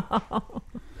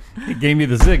 He gave me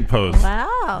the zig pose.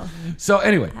 Wow. So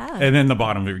anyway. Wow. And then the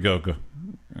bottom. Here we go.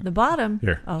 The bottom?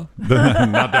 Here. Oh.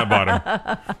 Not that bottom.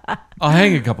 I'll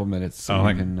hang a couple minutes. So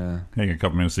hang a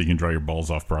couple minutes so you can dry your balls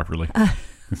off properly.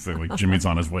 So like Jimmy's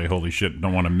on his way. Holy shit.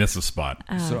 Don't want to miss a spot.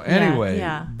 So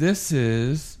anyway, this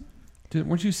is...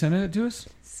 weren't you sending it to us?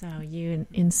 So you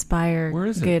inspire Where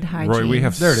is it? good hygiene. Roy, we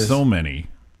have so many.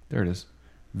 There it is.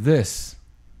 This.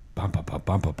 Bum, bum, bum,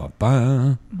 bum, bum,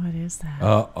 bum. What is that?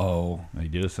 Uh-oh. I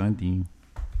did something.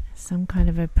 Some kind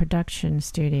of a production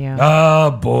studio.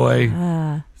 Oh, boy.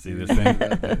 See this thing?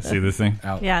 See this thing?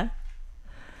 Out. Yeah.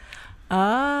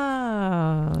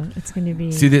 Oh, it's going to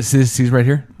be... See this? See right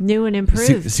here? New and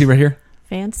improved. See right here?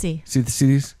 Fancy. See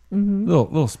these? Mm-hmm.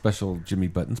 Little special Jimmy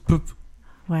buttons. Poop.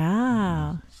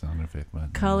 Wow. Sound effect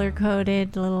button.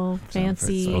 Color-coded, little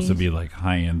fancy... It's supposed to be like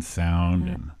high-end sound.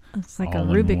 And it's like a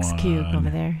Rubik's Cube over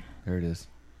there. There it is.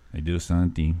 I do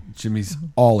something. Jimmy's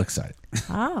all excited.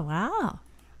 Oh, wow.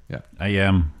 Yeah. I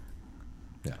am.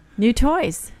 Yeah. New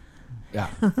toys. Yeah.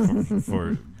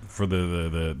 for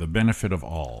the benefit of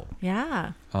all.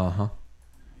 Yeah. Uh-huh.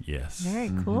 Yes.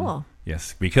 Very cool.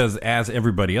 Yes, because as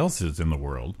everybody else is in the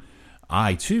world,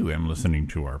 I too am listening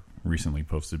to our recently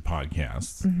posted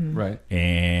podcasts. Mm-hmm. Right.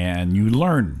 And you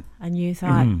learn. And you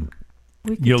thought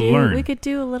we could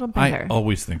do a little better. I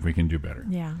always think we can do better.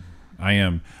 Yeah.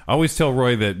 I always tell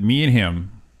Roy that me and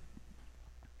him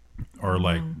are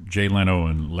like Jay Leno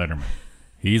and Letterman.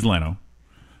 He's Leno.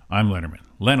 I'm Letterman.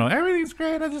 Leno, everything's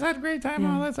great. I just had a great time.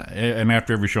 Yeah. All that stuff. And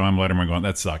after every show, I'm Letterman going,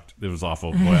 that sucked. It was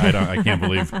awful. Boy, I can't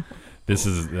believe this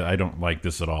is. I don't like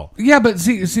this at all. Yeah, but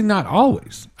see, not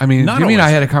always. I mean, Jimmy and I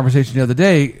had a conversation the other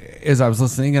day as I was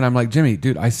listening, and I'm like, Jimmy,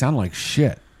 dude, I sound like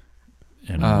shit.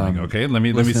 And I'm like, okay, let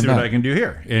me see what I can do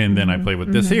here. And then I play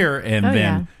with this here. And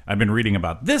then I've been reading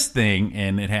about this thing,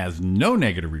 and it has no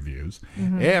negative reviews.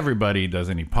 Everybody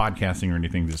does any podcasting or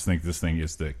anything just think this thing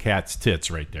is the cat's tits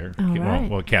right there.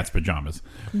 Well, cat's pajamas.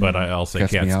 But I'll say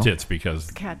cat's tits because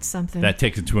cat's something. That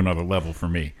takes it to another level for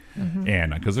me.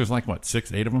 And because there's like, what,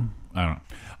 6, 8 of them? I don't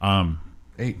know.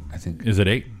 8, I think. Is it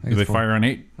 8? Do they fire on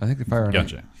 8? I think they fire on 8.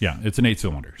 Gotcha. Yeah, it's an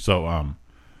 8-cylinder. So,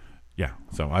 yeah.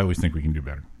 So I always think we can do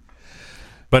better.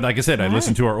 But like I said, I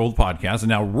listened to our old podcast, and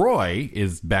now Roy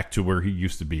is back to where he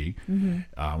used to be when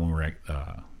we were at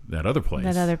that other place.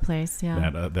 That other place,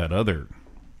 yeah. That other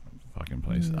fucking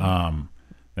place.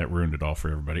 That ruined it all for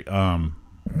everybody. And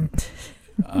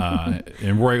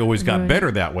Roy always got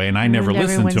better that way, and I never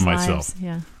listened to myself.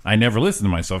 Yeah. I never listened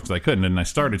to myself because I couldn't, and I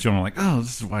started to, and I'm like, oh,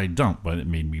 this is why I don't, but it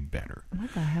made me better.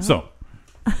 What the hell? So,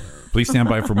 please stand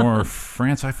by for more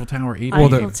France Eiffel Tower 8.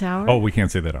 Eiffel Tower? Oh, we can't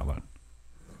say that out loud.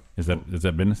 Is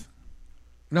that business?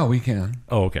 No, we can.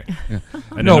 Oh, okay. Yeah.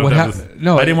 I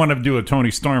didn't want to do a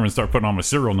Tony Storm and start putting all my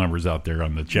serial numbers out there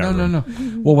on the chat room. No.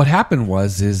 Well, what happened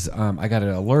was I got an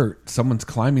alert. Someone's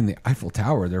climbing the Eiffel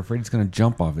Tower. They're afraid it's going to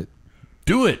jump off it.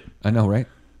 Do it. I know, right?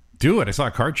 Do it. I saw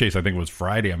a car chase. I think it was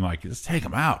Friday. I'm like, let's take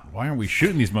them out. Why aren't we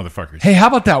shooting these motherfuckers? Hey, how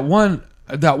about that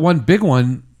one big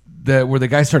one where the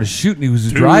guy started shooting? He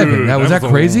was driving. Was that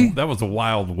crazy? That was the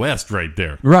Wild West right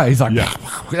there. Right. He's like,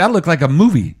 that looked like a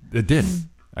movie. It did.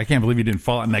 I can't believe he didn't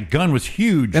fall out. And that gun was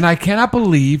huge. And I cannot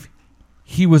believe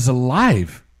he was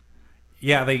alive.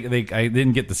 Yeah, I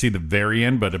didn't get to see the very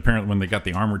end, but apparently when they got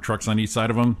the armored trucks on each side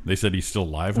of him, they said he's still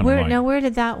alive. And where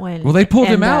did that one? Well, they pulled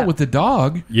him out with the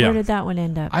dog. Yeah. Where did that one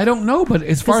end up? I don't know, but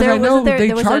as far as I know, they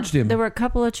charged him. There were a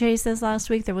couple of chases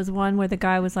last week. There was one where the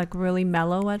guy was like really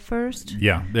mellow at first.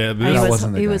 Yeah,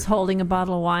 he was holding a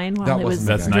bottle of wine while he was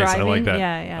That's driving. Nice. I like that.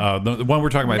 Yeah. The one we're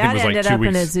talking about, I think, was like 2 weeks. That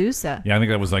ended up in Azusa. Yeah, I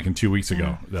think that was like 2 weeks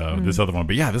ago. This other one,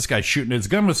 but yeah, this guy's shooting. His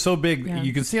gun was so big,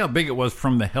 you can see how big it was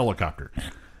from the helicopter.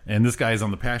 And this guy's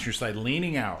on the passenger side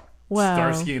leaning out. Wow.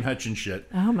 Starsky and Hutch and shit.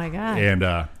 Oh, my God.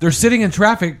 And they're sitting in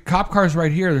traffic. Cop cars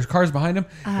right here. There's cars behind them.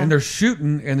 And they're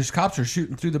shooting. And these cops are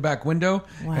shooting through the back window.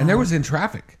 Wow. And there was in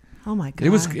traffic. Oh, my God.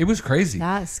 It was crazy.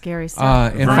 That's scary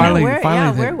stuff. And finally,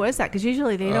 where was that? Because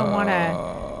usually they don't want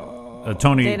to...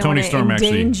 Tony Storm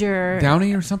endanger... actually...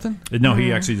 Downey or something? No,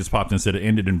 he actually just popped and said it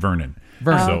ended in Vernon.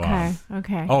 Oh,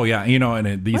 okay. Oh, yeah.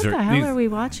 And these what are... the hell are we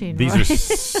watching? These are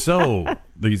so...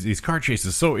 These car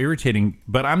chases so irritating,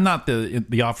 but I'm not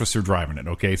the officer driving it,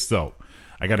 okay? So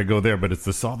I got to go there, but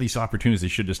it's all these opportunities. They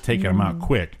should just take them out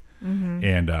quick.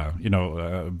 And,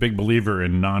 a big believer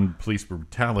in non-police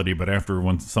brutality, but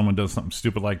when someone does something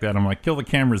stupid like that, I'm like, kill the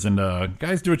cameras and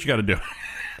guys, do what you got to do.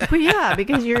 Well, yeah,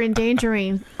 because you're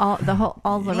endangering all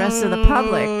the rest of the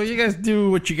public. You guys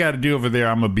do what you got to do over there.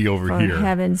 I'm going to be over here. For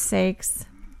heaven's sakes.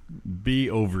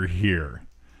 Be over here.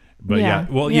 But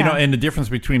and the difference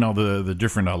between all the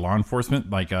different law enforcement,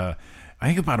 like I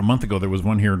think about a month ago, there was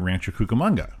one here in Rancho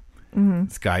Cucamonga.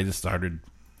 This guy just started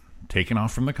taking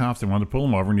off from the cops. They wanted to pull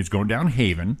him over, and he's going down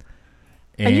Haven.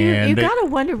 And you got to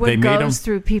wonder what goes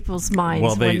through people's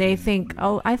minds when they think,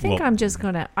 I'm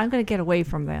gonna get away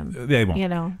from them. They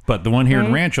won't. But the one here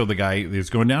in Rancho, the guy is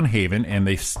going down Haven, and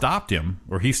they stopped him,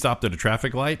 or he stopped at a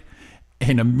traffic light,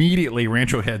 and immediately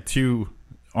Rancho had 2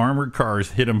 armored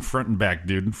cars hit him front and back,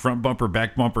 dude. Front bumper,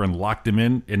 back bumper, and locked him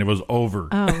in, and it was over.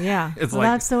 Oh, yeah.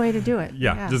 That's the way to do it.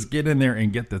 Yeah, just get in there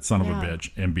and get that son of a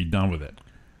bitch and be done with it.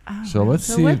 Oh, so let's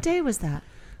see. So what day was that?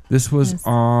 This was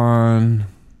on...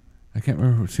 I can't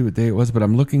remember what day it was, but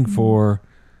I'm looking for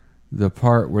the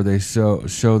part where they show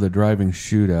the driving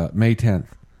shootout. May 10th.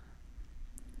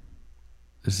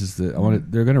 This is they're going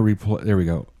to replay. There we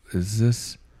go. Is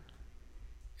this...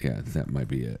 Yeah, that might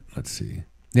be it. Let's see.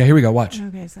 Yeah, here we go. Watch.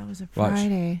 Okay, so that was a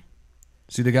Friday.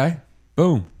 Watch. See the guy?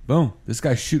 Boom, boom. This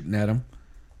guy's shooting at him.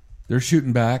 They're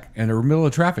shooting back, and they're in the middle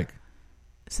of traffic.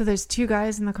 So there's 2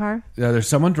 guys in the car? Yeah, there's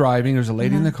someone driving. There's a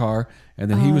lady in the car,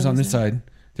 and then he was on this side.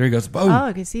 There he goes. Boom. Oh,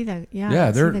 I can see that.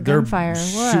 Yeah, they're the gunfire.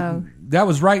 Whoa. Shooting. That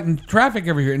was right in traffic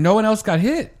over here. No one else got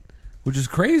hit, which is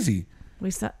crazy.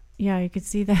 We saw. Yeah, you could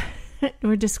see that.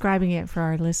 We're describing it for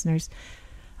our listeners.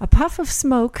 A puff of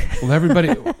smoke. Well, everybody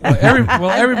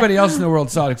else in the world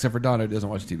saw it except for Donna, who doesn't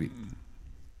watch TV.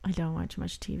 I don't watch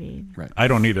much TV. Right. I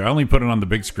don't either. I only put it on the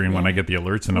big screen when I get the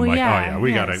alerts, and I'm we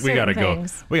gotta go.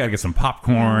 We gotta get some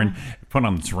popcorn, put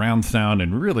on the surround sound,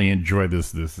 and really enjoy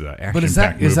this action. But is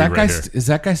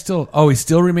that guy still? Oh, he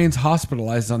still remains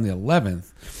hospitalized on the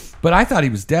 11th. But I thought he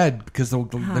was dead because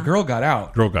the girl got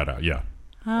out. Yeah.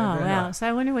 Oh, wow. So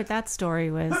I wonder what that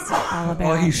story was all about.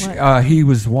 Well, he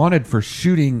was wanted for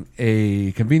shooting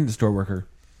a convenience store worker.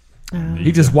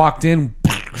 He just walked in,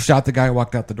 shot the guy, and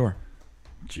walked out the door.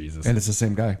 Jesus. And it's the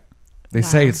same guy. They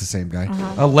say it's the same guy.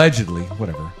 Allegedly,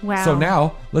 whatever. Wow. So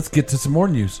now, let's get to some more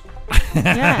news.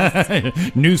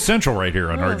 Yes. News Central right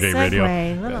here on RJ Radio.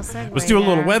 Little segue Let's do a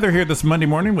little there. weather here this Monday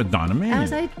morning with Donna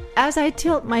May. As I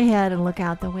tilt my head and look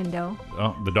out the window,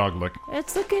 Oh, the dog look.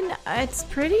 it's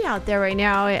pretty out there right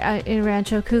now in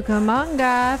Rancho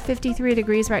Cucamonga. 53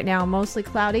 degrees right now, mostly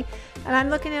cloudy. And I'm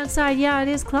looking outside. Yeah, it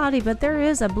is cloudy, but there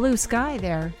is a blue sky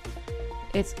there.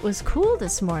 It was cool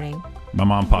this morning. My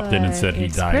mom popped in and said he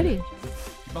it's died. Pretty.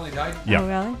 Finally died? Yeah. Oh,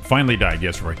 really? Finally died.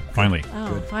 Yes, Roy. Finally.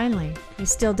 Oh, finally.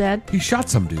 He's still dead? He shot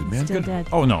some dude, man. Still Good. dead.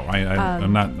 Oh no,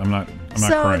 I'm not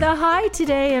So crying. the high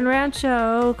today in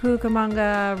Rancho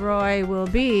Cucamonga, Roy, will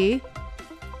be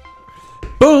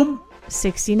boom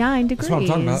 69 degrees. That's what I'm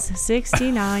talking about.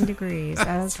 69 degrees.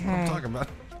 That's Okay. what I'm talking about.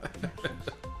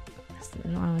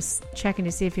 I was checking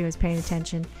to see if he was paying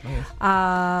attention.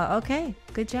 Okay,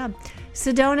 good job.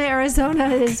 Sedona, Arizona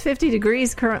is 50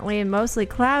 degrees currently and mostly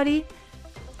cloudy.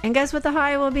 And guess what the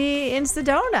high will be in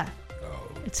Sedona?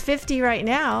 It's 50 right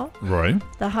now. Roy.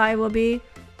 The high will be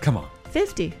Come on.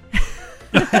 50.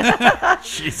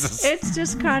 Jesus. It's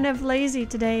just kind of lazy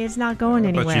today. It's not going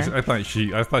anywhere. I thought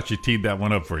she teed that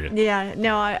one up for you. Yeah,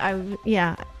 no,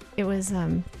 yeah, it was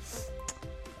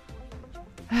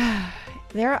I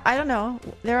don't know.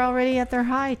 They're already at their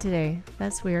high today.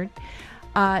 That's weird.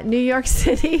 New York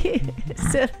City,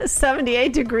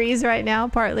 78 degrees right now,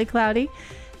 partly cloudy.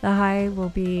 The high will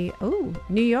be,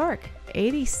 New York,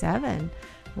 87.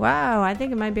 Wow, I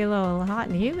think it might be a little hot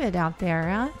and humid out there,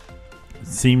 huh?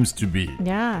 Seems to be.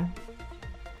 Yeah.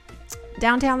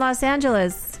 Downtown Los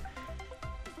Angeles,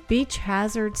 beach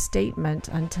hazard statement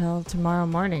until tomorrow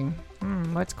morning.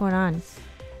 What's going on?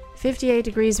 58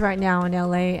 degrees right now in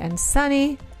LA and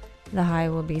sunny. The high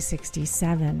will be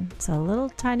 67. So a little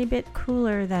tiny bit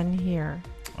cooler than here.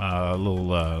 A little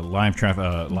live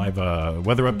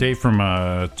weather update from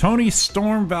Tony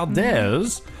Storm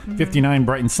Valdez. 59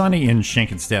 bright and sunny in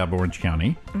Shankstab, Orange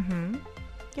County.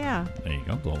 Yeah. There you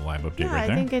go. A little live update Yeah, right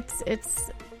there. I think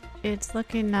it's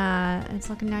looking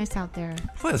nice out there.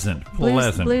 Pleasant.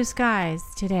 Blue skies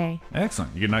today.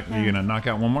 Excellent. You gonna knock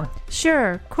out one more?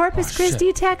 Sure. Corpus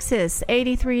Christi, Texas,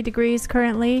 83 degrees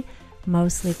currently,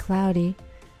 mostly cloudy.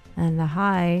 And the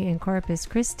high in Corpus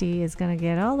Christi is going to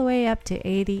get all the way up to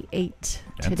 88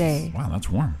 today. Wow, that's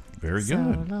warm. Very good.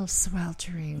 A little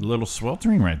sweltering. A little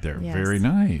sweltering right there. Yes. Very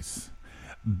nice.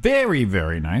 Very,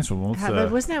 very nice. Well,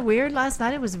 But wasn't that weird? Last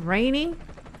night it was raining.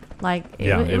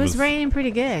 It was raining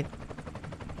pretty good.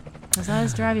 Because I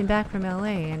was driving back from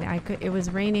LA and it was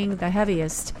raining the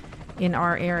heaviest in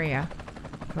our area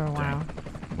for a while.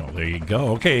 Well, there you go.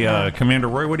 Okay, Commander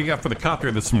Roy, what do you got for the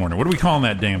copter this morning? What are we calling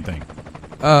that damn thing?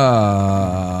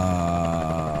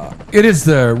 It is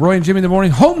the Roy and Jimmy in the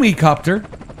Morning Homie Copter.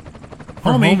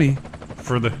 Homie.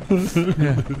 For the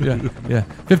yeah.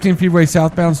 15 freeway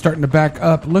southbound starting to back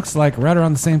up. Looks like right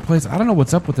around the same place. I don't know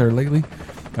what's up with there lately.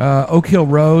 Oak Hill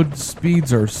Road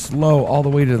speeds are slow all the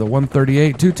way to the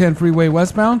 138. 210 freeway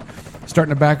westbound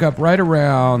starting to back up right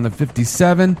around the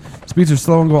 57. Speeds are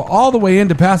slow and go all the way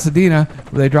into Pasadena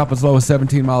where they drop as low as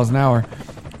 17 miles an hour.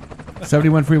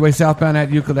 71 freeway southbound at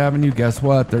Euclid Avenue, guess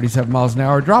what? 37 miles an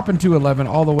hour, dropping to 11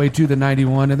 all the way to the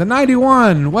 91. And the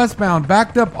 91 westbound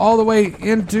backed up all the way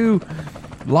into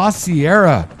La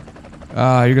Sierra.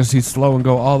 You're going to see slow and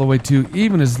go all the way to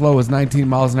even as low as 19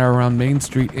 miles an hour around Main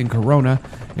Street in Corona.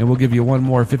 And we'll give you one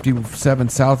more 57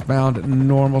 southbound,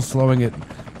 normal slowing at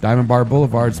Diamond Bar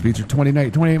Boulevard. Speeds are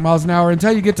 28 miles an hour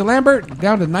until you get to Lambert,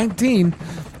 down to 19.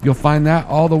 You'll find that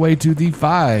all the way to the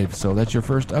 5. So that's your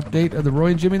first update of the Roy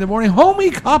and Jimmy in the Morning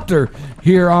Homie Copter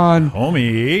here on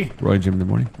Homie Roy and Jimmy in the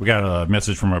Morning. We got a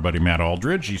message from our buddy Matt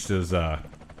Aldridge. He says,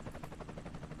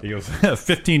 he goes,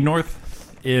 15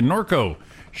 North in Norco.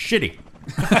 Shitty.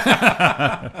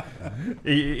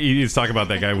 He's talking about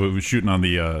that guy who was shooting on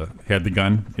the had the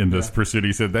gun in this pursuit.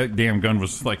 He said that damn gun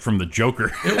was like from the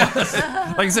Joker. It was.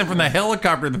 Like I said, from the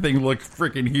helicopter, the thing looked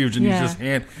freaking huge,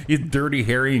 and he's dirty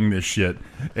harrying this shit,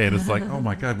 and it's like, oh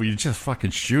my god, will you just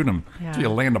fucking shoot him? Yeah. So you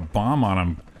land a bomb on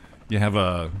him, you have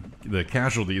the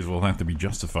casualties will have to be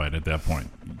justified at that point.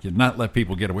 You cannot let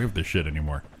people get away with this shit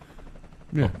anymore.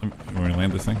 Yeah, you want to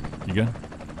land this thing? You good?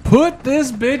 Put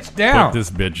this bitch down. Put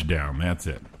this bitch down. That's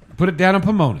it. Put it down in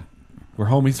Pomona, where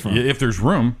homie's from. Yeah, if there's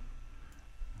room.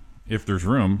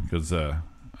 Because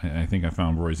I think I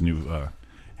found Roy's new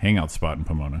hangout spot in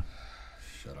Pomona.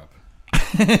 Shut up.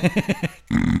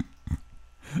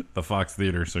 The Fox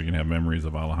Theater, so you can have memories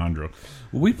of Alejandro.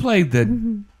 We played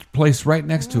the place right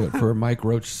next to it for a Mike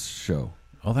Roach show.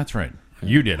 Oh, that's right.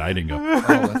 You did. I didn't go.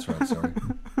 Oh, that's right. Sorry.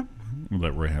 We'll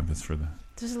let Roy have this for the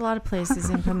There's a lot of places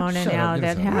in Pomona Shut now up,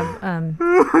 that give us have.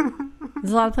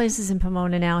 There's a lot of places in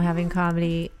Pomona now having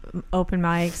comedy open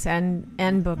mics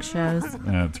and book shows.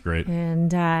 That's great.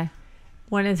 And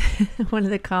one of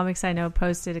the comics I know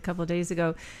posted a couple of days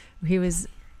ago. He was,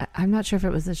 I'm not sure if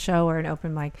it was a show or an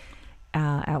open mic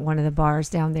at one of the bars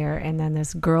down there, and then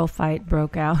this girl fight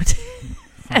broke out.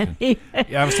 Yeah,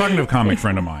 I was talking to a comic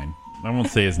friend of mine. I won't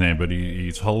say his name, but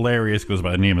he's hilarious. Goes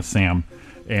by the name of Sam,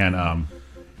 and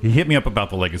he hit me up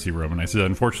about the Legacy Room, and I said,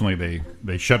 unfortunately,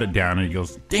 they shut it down. And he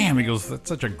goes, damn, he goes, that's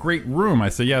such a great room. I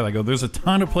said, yeah. I go, there's a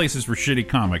ton of places for shitty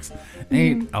comics.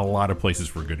 Ain't a lot of places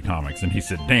for good comics. And he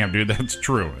said, damn, dude, that's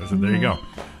true. I said, there you go.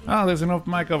 Oh, there's an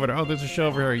open mic over there. Oh, there's a show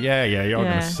over here. Yeah, y'all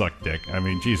gonna suck dick. I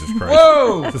mean, Jesus Christ.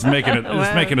 Whoa! Just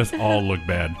making us all look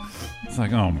bad. It's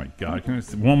like, oh my God. Can I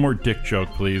see one more dick joke,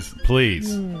 please?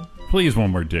 Please. Please, one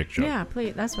more dick joke. Yeah,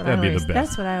 please. That's what That'd I be always. the best.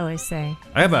 That's what I always say.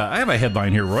 I have a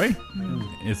headline here, Roy.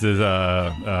 It says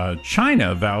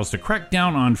China vows to crack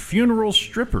down on funeral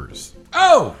strippers.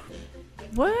 Oh,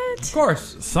 what? of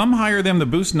course. Some hire them to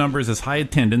boost numbers as high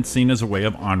attendance seen as a way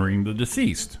of honoring the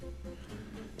deceased.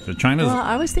 So China's. Well,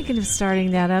 I was thinking of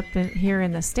starting that up here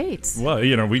in the States. Well,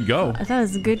 we'd go. I thought it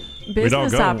was a good We'd all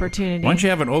business go. opportunity. Why don't you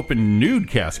have an open nude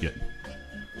casket?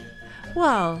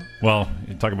 Well,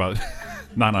 you talk about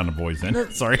not on the boys'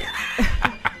 end. Sorry.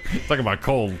 Talk about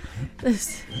cold. That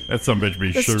some bitch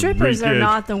be the sure. strippers are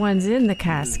not the ones in the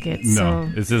casket. No, so,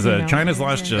 this is China's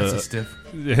launched. That's a stiff.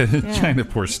 China,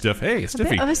 poor stiff. Hey, a stiffy.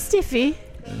 A bit of a stiffy.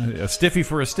 A stiffy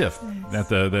for a stiff.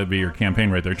 That'd be your campaign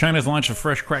right there. China's launched a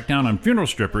fresh crackdown on funeral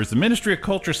strippers. The Ministry of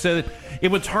Culture said it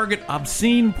would target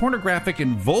obscene, pornographic,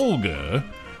 and vulgar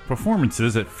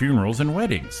performances at funerals and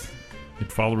weddings.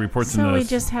 It followed reports in the. So we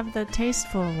just have the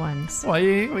tasteful ones. Well,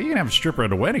 you can have a stripper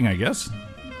at a wedding, I guess.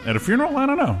 At a funeral, I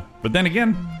don't know. But then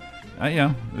again,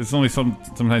 it's only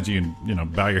sometimes you can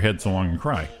bow your head so long and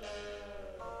cry.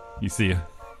 You see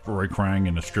Roy crying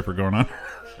and a stripper going on.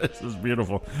 This is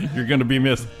beautiful. You're going to be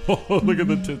missed. Oh, look at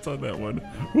the tits on that one.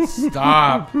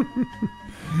 Stop.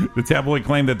 The tabloid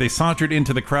claimed that they sauntered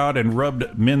into the crowd and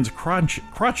rubbed men's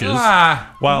crotches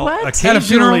while What?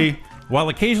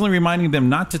 occasionally reminding them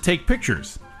not to take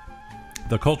pictures.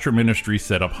 The Culture Ministry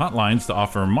set up hotlines to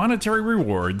offer monetary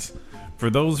rewards for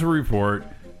those who report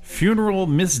funeral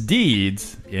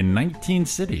misdeeds in 19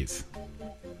 cities.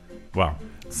 Wow.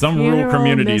 Some rural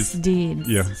communities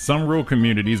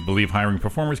believe hiring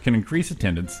performers can increase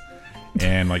attendance.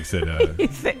 And like I said,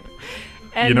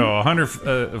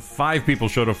 105 people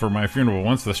showed up for my funeral.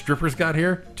 Once the strippers got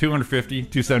here, 250,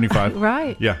 275.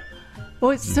 Right. Yeah.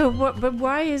 Well, but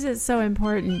why is it so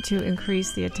important to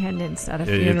increase the attendance at a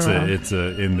funeral? It's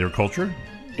in their culture.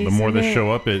 The Isn't more they it?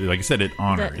 show up, like I said,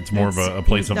 it's more of a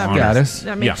place of that honor. Status.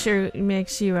 That makes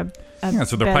you a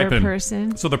So they're better piping.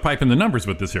 person. So they're piping the numbers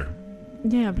with this here.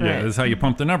 Yeah, but This is how you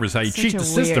pump the numbers. How you such cheat a the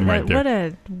system weird, right there. What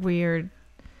a weird.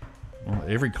 Well,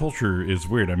 every culture is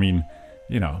weird. I mean,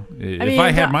 if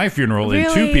I had my funeral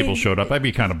and two people showed up, I'd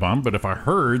be kind of bummed. But if I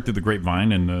heard through the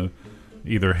grapevine and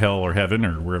either hell or heaven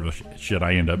or wherever the shit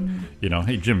I end up,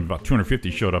 hey, Jim, about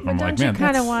 250 showed up. But I'm don't like, you man,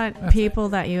 kind of want people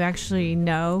that you actually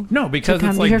know? No, because to come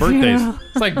it's to like your birthdays. funeral?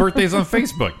 It's like birthdays on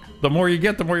Facebook. The more you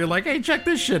get, the more you're like, hey, check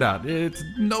this shit out. It's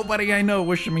nobody I know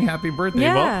wishing me happy birthday.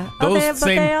 Yeah, well, but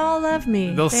they all love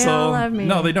me. They all love me.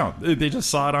 No, they don't. They just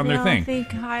saw it on They their all thing.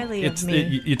 think highly of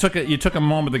me. You took a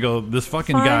moment to go, this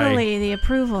fucking guy. Finally, the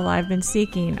approval I've been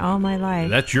seeking all my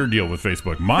life. That's your deal with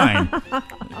Facebook. Mine,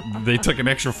 they took an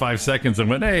extra 5 seconds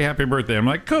and went, hey, happy birthday. I'm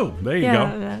like, cool. There you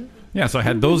go. Yeah, so I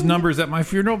had those numbers at my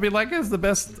funeral be like, it's the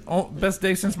best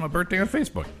day since my birthday on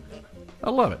Facebook.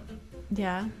 I love it.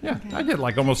 Yeah. Yeah, okay. I did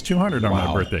like almost 200 on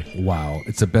my birthday. Wow.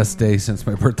 It's the best day since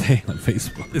my birthday on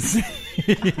Facebook.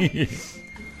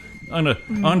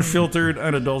 Unfiltered,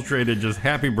 unadulterated, just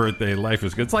happy birthday. Life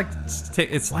is good.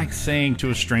 It's like saying to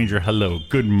a stranger, hello,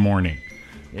 good morning.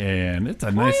 And it's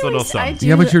a nice little song.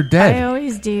 Yeah, but you're dead. I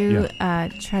always do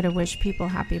try to wish people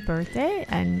happy birthday.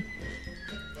 And,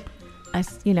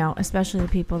 especially the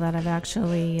people that I've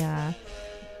actually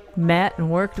met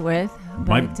and worked with.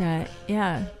 But,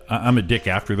 I'm a dick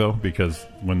after, though, because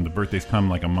when the birthdays come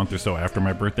like a month or so after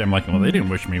my birthday, I'm like, well, they didn't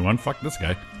wish me one. Fuck this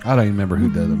guy. I don't even remember who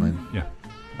did it, man. Yeah,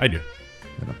 I do.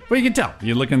 Well, you can tell.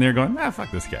 You look in there going, fuck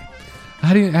this guy.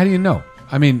 How do you know?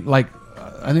 I mean, like,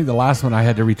 I think the last one I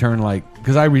had to return,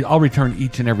 because I'll return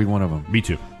each and every one of them. Me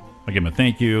too. I give him a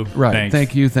thank you. Right. Thanks.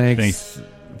 Thank you. Thanks.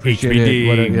 HBD.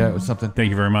 Whatever, yeah, something. Thank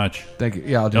you very much. Thank you.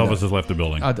 Yeah, I'll do Elvis that. has left the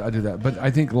building. I'll do that. But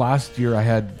I think last year I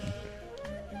had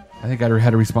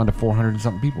to respond to 400 and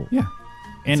something people. Yeah.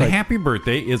 And happy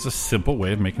birthday is a simple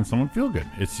way of making someone feel good.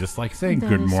 It's just like saying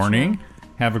good morning,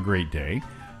 have a great day.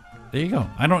 There you go.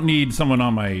 I don't need someone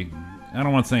on my. I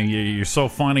don't want saying you're so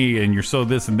funny and you're so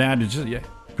this and that. It's just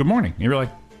good morning. And you're like,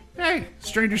 hey,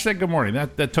 stranger said good morning.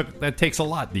 That takes a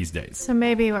lot these days. So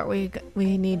maybe what we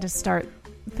need to start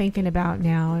thinking about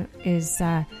now is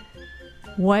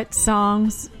what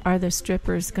songs are the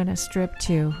strippers going to strip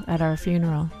to at our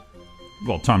funeral?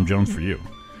 Well, Tom Jones for you.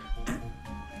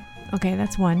 Okay,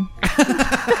 that's one.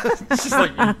 It's just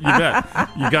like, you bet.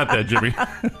 You got that, Jimmy.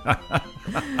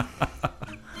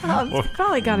 It's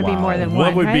probably got to be more than one.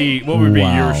 What would right? be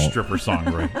your stripper song,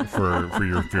 right, for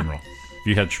your funeral? If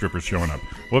you had strippers showing up,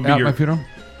 what would be At your my funeral?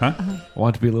 Huh? I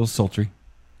want it to be a little sultry.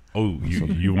 Oh,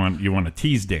 you want a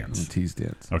tease dance? A tease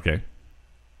dance. Okay.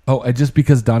 Oh, and just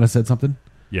because Donna said something,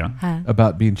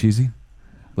 about being cheesy,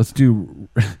 let's do.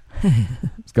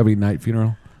 It's gotta be night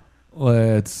funeral.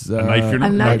 Let's a night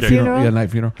funeral. A night funeral. Yeah, night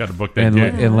funeral. Got to book that.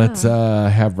 And let's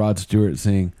have Rod Stewart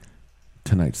sing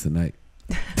 "Tonight's the Night."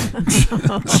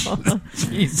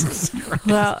 Jesus Christ.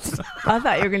 Well, I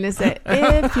thought you were going to say,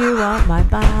 if you want my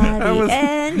body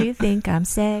and you think I'm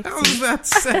sexy. How was that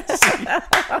sexy?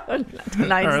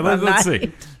 Tonight's All right, let's the night.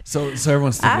 see. So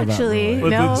everyone's thinking actually, about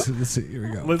no. Let's see. Here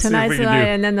we go. Let's Tonight's see if we the can night, do.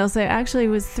 and then they'll say, actually, it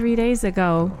was 3 days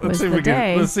ago. Let's see if the we day.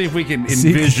 can. Let's see if we can See, 'cause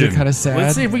envision. you're kinda sad.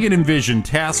 Let's see if we can envision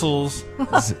tassels.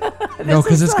 No,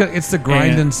 because it's the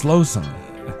grind and slow song.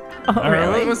 Oh, All right,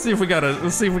 really? let's see if we got a.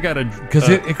 Because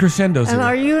it crescendos. And here.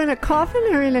 are you in a coffin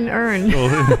or in an urn?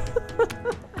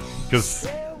 Because.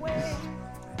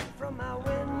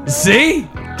 See?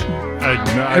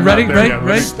 Ready?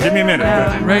 Give me a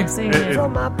minute. Right.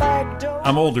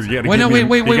 I'm older. You gotta Wait, give wait,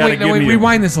 me, wait.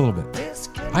 Rewind this a little bit.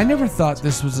 I never thought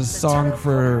this was a song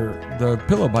for the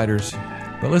pillow biters,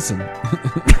 but listen.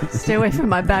 Stay away from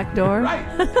my back door.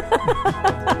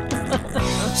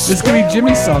 This could be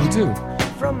Jimmy's song too.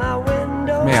 May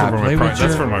I play with That's your...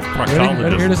 for my Ready? Here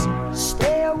it proctologist. is.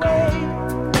 Stay away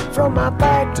from my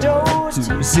back door.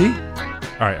 See?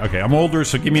 All right, okay. I'm older,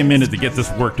 so give me a minute to get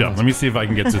this worked up. Let me see if I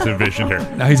can get this envision here.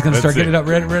 Now he's going to start Let's getting it up.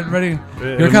 Ready?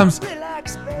 Here it comes.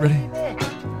 Ready?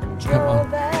 Come on.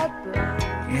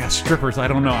 Yeah, strippers. I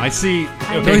don't know. I see.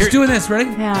 No, he's doing this. Ready?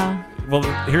 Yeah. Well,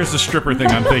 here's the stripper thing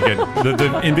I'm thinking.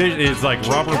 The envision is like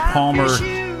Robert Palmer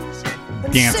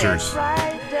dancers.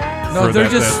 No, they're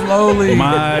just slowly.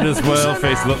 Might as well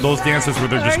face those dancers where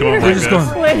they're just going They're like just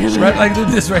this. going right like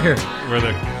this right here. Where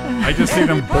I just see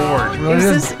them bored.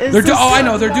 I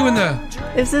know. They're doing the.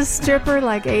 Is this stripper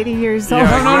like 80 years old?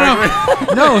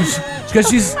 Yeah, No, because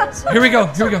she's. Here we go.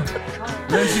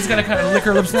 Then she's gonna kind of lick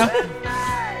her lips now.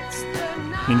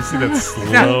 Can you see that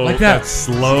slow, like that.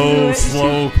 slow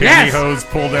pantyhose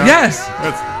pull down? Yes.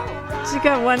 She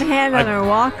got one hand on her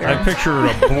walker. I picture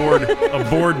a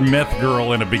bored meth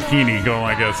girl in a bikini going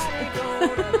like this.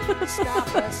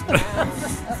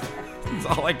 That's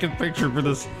all I can picture for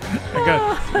this.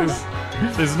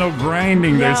 There's no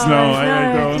grinding. There's no.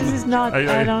 I don't. This is not.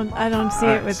 I don't see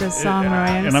it with this song,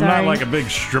 Ryan. And I'm not like a big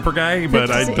stripper guy, but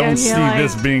I don't see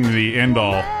this being the end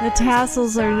all. The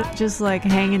tassels are just like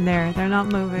hanging there. They're not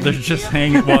moving. They're just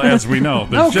hanging. Well, as we know,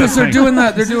 No, because they're doing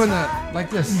that. They're doing that like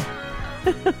this.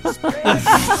 Is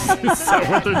that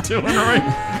what they're doing,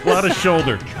 right? A lot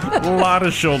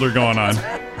of shoulder going on.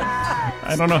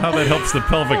 I don't know how that helps the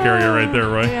pelvic area right there,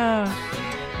 right? Yeah.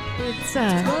 It's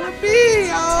gonna be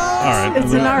all right.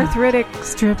 It's an arthritic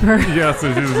stripper. Yes,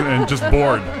 it is, and just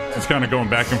bored. Just kind of going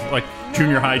back and like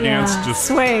junior high dance, just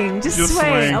swaying, just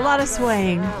swaying. A lot of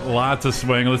swaying. Lots of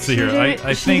swaying. Let's see here. I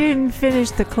think she didn't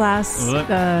finish the class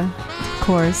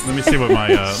course. Let me see what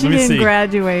my. She didn't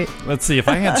graduate. Let's see if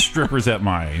I had strippers at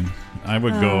mine. I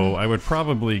would go. I would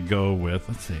probably go with.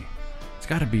 Let's see. It's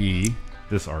got to be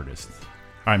this artist.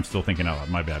 I'm still thinking out loud.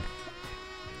 My bad.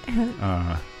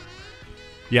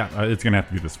 Yeah, it's going to have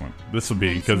to be this one. This will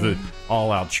be because the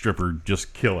all-out stripper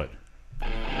just kill it.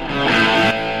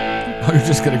 Oh, you're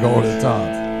just going to go over the top.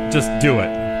 Just do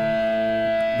it.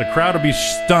 The crowd will be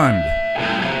stunned,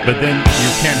 but then you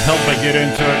can't help but get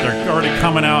into it. They're already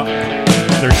coming out.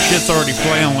 Their shit's already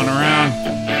flailing around.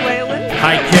 Flailing?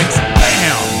 High kicks.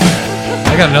 Bam.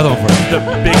 I got another one for you. The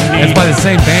big knee. It's by the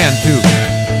same band, too.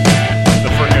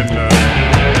 The freaking the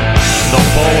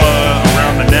boa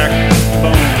around the neck.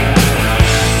 Boom.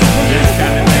 This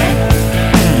kind of thing.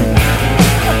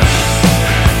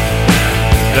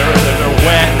 They're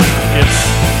wet. It's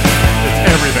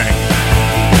everything.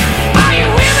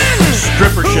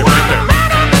 Stripper shit right there.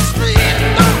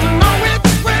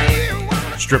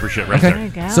 Stripper shit right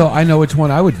there. Oh So I know which one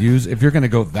I would use if you're going to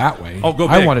go that way. Oh, go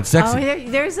I big. wanted sexy.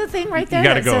 There's a thing right there You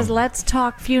gotta that go. says "Let's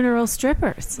talk funeral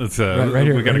strippers." It's right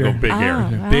here, we got to right go big here.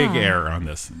 air. Oh, Big wow. air on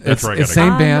this. That's where I got to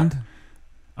Same go. band.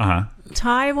 Uh-huh.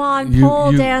 Taiwan You-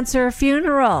 pole you- dancer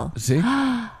funeral. See?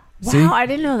 Wow, See? I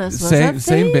didn't know this was a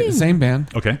thing. Same band.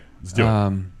 Okay, let's do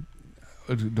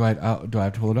it. Do I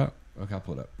have to pull it up? Okay, I'll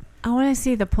pull it up. I want to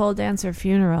see the pole dancer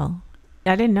funeral.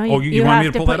 I didn't know. You want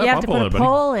me to pull that up? You have I'll to pull put it up, a buddy.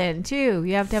 pole in too.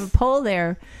 You have to have a pole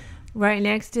there, right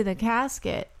next to the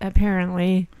casket.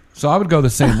 Apparently. So I would go the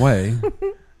same way.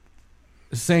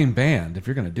 Same band. If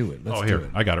you're going to do it, let's here. do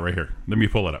it. I got it right here. Let me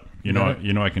pull it up. You know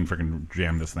Yeah. I can freaking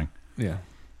jam this thing. Yeah.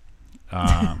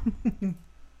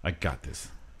 I got this.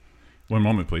 One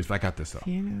moment, please. I got this, though.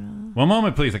 Funeral. One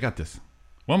moment, please. I got this.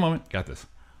 One moment. Got this.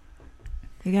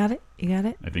 You got it? You got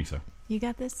it? I think so. You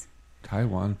got this?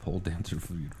 Taiwan pole dancer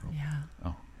funeral. Yeah.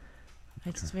 Oh.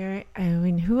 It's very, I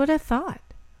mean, who would have thought?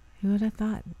 Who would have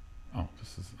thought? Oh,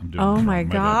 I'm doing Oh it my wrong.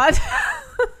 God.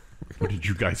 What did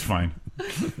you guys find?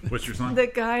 What's your song? The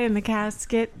guy in the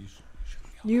casket.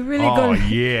 You're really Oh, going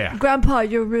yeah. Grandpa,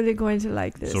 you're really going to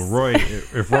like this. So Roy,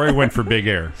 if Roy went for Big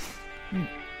Air,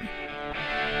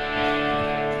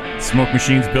 smoke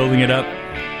machines building it up,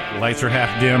 lights are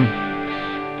half dim,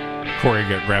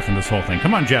 choreographing this whole thing.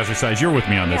 Come on, Jazzercise, you're with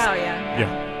me on this. Oh, yeah.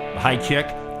 Yeah. High kick.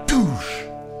 Douche.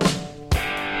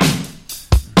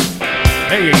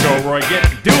 There you go, Roy.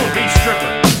 Do it. Be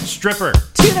stripper. Stripper.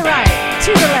 To the right.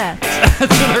 To the left. To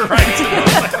the right. To the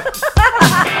left.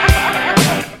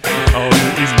 Oh,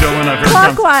 he's building up.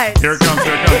 Clockwise. Here it comes.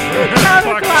 Here it comes.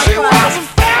 Counterclockwise. She was a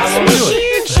fast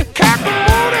machine. She cracked the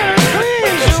motor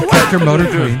clean. She cracked her motor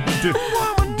clean.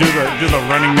 Do the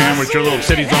running man with your little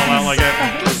titties all out like that.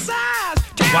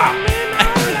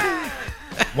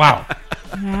 Wow.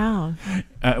 Wow.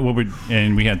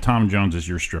 And we had Tom Jones as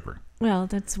your stripper. Well,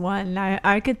 that's one.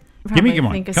 I could probably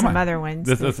think of some other ones.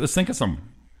 Let's think of some.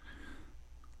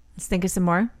 Let's think of some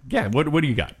more. Yeah. What do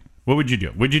you got? What would you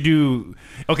do? Would you do?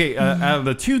 Okay. Out of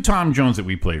the two Tom Jones that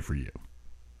we played for you,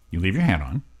 you leave your hat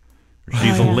on.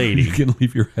 She's a lady. You can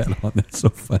leave your hat on. That's so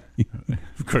funny.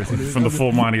 Of course, from the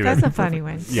Full Monty. That's a funny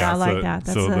one. Yeah, I like that.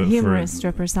 That's a humorous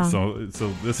stripper song. So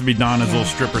this would be Donna's little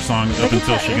stripper song up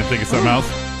until she can think of something else.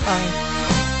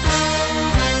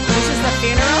 This is the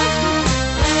funeral?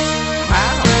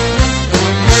 Wow.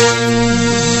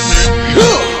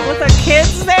 With the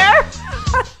kids there?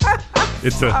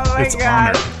 It's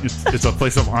God. honor. It's a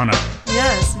place of honor.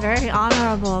 Yes, very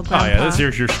honorable, Grandpa. Oh yeah,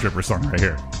 here's your stripper song right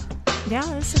here. Yeah,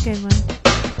 that's a good one.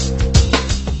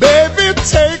 Baby,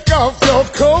 take off your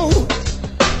coat.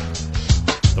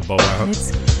 The bow out.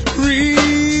 It's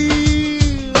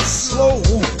real slow.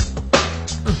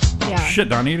 Yeah. Shit,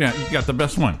 Donnie, you got the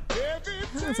best one.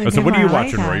 Like So what are you I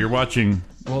watching, like Roy? that. You're watching.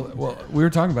 Well, we were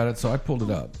talking about it, so I pulled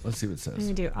it up. Let's see what it says.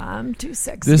 You do. I'm too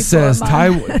sexy. This for says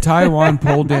mine. Taiwan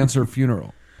pole dancer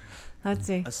funeral. Let's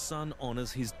see. A son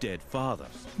honors his dead father.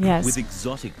 Yes. With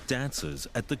exotic dancers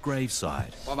at the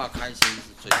graveside.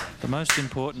 The most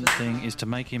important thing is to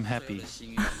make him happy.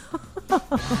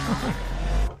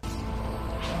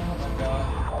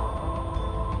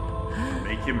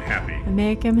 Make him happy.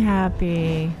 Make him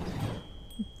happy.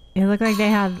 It looked like they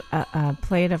had a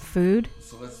plate of food.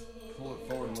 So let's pull it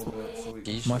forward a little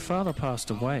bit. My father passed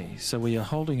away, so we are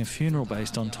holding a funeral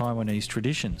based on Taiwanese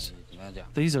traditions.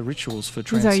 These are rituals for These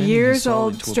are transcending his years soul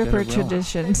old into a stripper better realm.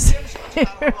 traditions.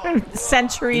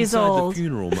 Centuries Inside old. the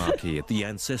funeral marquee at the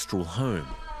ancestral home,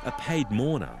 a paid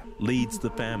mourner leads the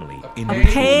family in A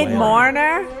ritual paid wailing.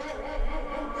 mourner?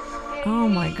 Oh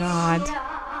my God.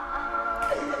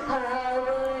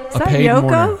 Is that paid Yoko?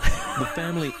 mourner. The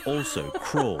family also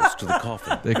crawls to the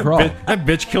coffin. They crawl. That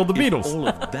bitch killed the If Beatles. all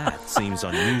of that seems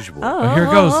unusual. Oh, here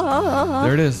it goes.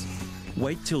 There it is.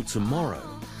 Wait till tomorrow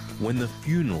when the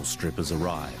funeral strippers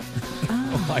arrive.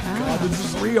 Oh my God,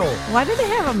 this is real. Why do they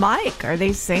have a mic? Are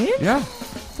they singing? Yeah.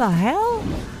 What the hell?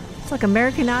 It's like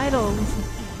American Idol,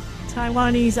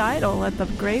 Taiwanese Idol at the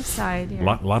graveside here.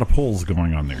 A lot of polls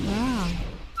going on there. Wow.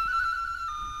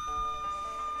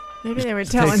 Maybe they were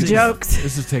It's telling taking- jokes.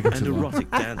 This is taking An too long. erotic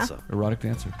dancer. Erotic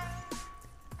dancer.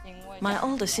 My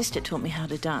older sister taught me how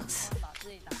to dance.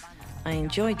 I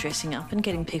enjoy dressing up and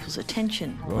getting people's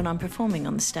attention when I'm performing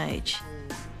on the stage.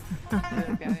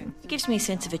 It gives me a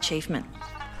sense of achievement.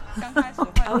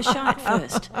 I was shy at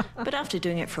first, but after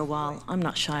doing it for a while, I'm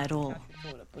not shy at all.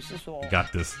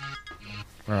 Got this.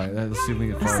 All right, let's see if we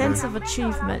can A get sense farther. of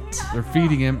achievement. They're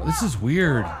feeding him. This is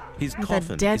weird. His The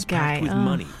coffin dead is packed guy. with Oh.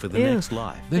 money for the Ew. next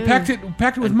life. They packed it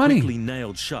with and money. quickly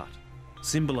nailed shut,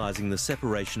 symbolizing the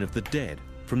separation of the dead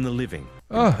from the living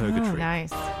in Oh. purgatory. Oh,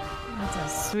 nice. That's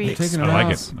a sweet. Taking it I like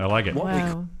out. it. I like it. What Wow.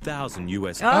 with 1,000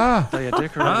 US. Ah, They are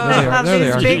decorated. there they are. There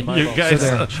they are. Big- You guys.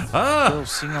 So there.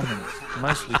 Girls sing on them,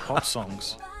 mostly pop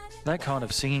songs. That kind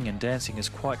of singing and dancing is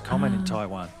quite common in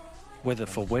Taiwan. whether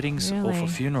for weddings or Really? for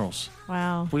funerals.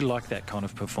 Wow. We like that kind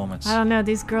of performance. I don't know.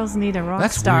 These girls need a rock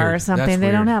That's star weird. or something. That's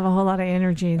They don't weird. have a whole lot of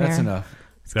energy there. That's enough.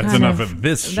 That's kind enough of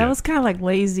this shit. That was kind of like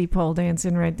lazy pole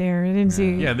dancing right there. It didn't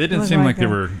seem. Yeah, they didn't seem like they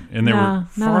were, and they No,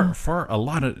 were far a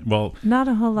lot of, well, not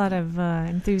a whole lot of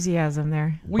enthusiasm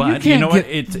there. but you know what?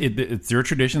 It's their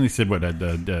tradition. They said what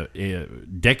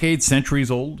decades,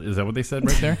 centuries old. Is that what they said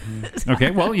right there?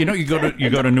 Okay. Well, you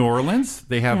go to New Orleans.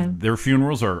 They have their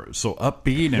funerals are so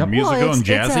upbeat and musical and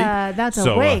jazzy. That's a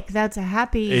so, wake. That's a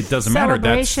happy. It doesn't matter.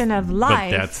 Celebration of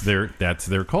life. But that's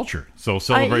their culture. So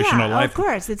celebration of life. Of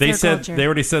course, it's they their said culture. they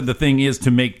already said the thing is to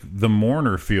make the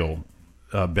mourner feel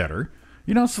better.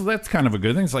 So that's kind of a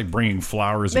good thing. It's like bringing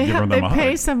flowers and giving them a hug. They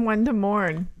pay someone to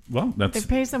mourn. Well, they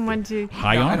pay someone to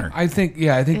high honor. I think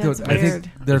there It's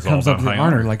comes all up about the high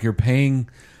honor. honor. Like you're paying,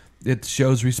 it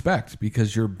shows respect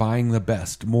because you're buying the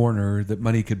best mourner that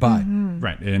money could buy. Mm-hmm.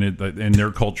 Right, and in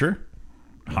their culture,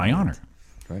 high honor.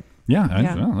 Right.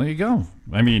 Yeah. Well, there you go.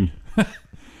 I mean,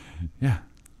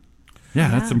 yeah,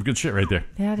 that's some good shit right there.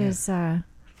 That is,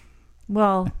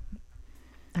 well,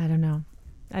 I don't know.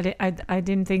 I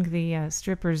didn't think the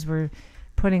strippers were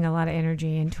putting a lot of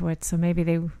energy into it, so maybe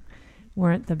they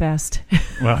weren't the best.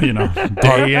 Well,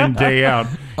 day in, day out.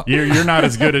 You're not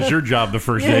as good as your job the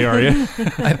first day, are you?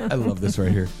 I love this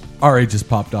right here. Ari just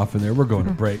popped off in there. We're going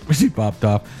to break. She popped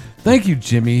off. Thank you,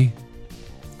 Jimmy.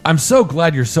 I'm so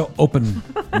glad you're so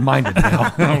open-minded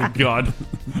now. Oh, God.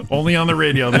 Only on the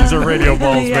radio. These are radio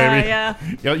balls, baby. Yeah.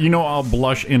 I'll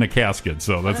blush in a casket,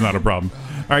 so that's not a problem.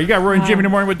 All right, you got Roy and Jimmy in the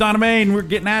morning with Donna Mae, and we're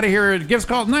getting out of here. Give us a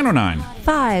call at 909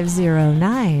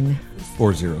 509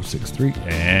 4063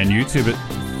 and YouTube it.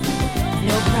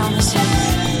 No promises,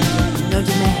 no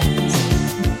demands.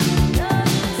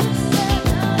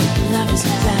 Love is a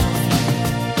battlefield.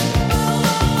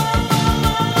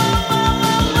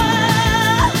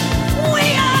 We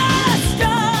are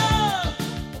strong.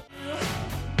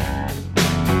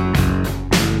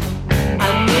 I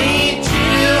need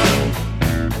you.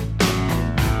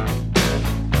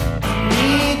 I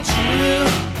need you.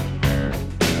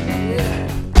 Yeah.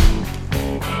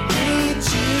 I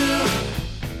need you.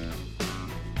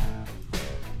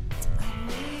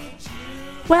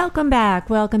 Welcome back,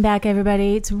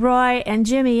 everybody. It's Roy and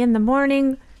Jimmy in the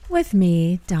morning with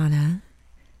me, Donna.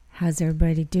 How's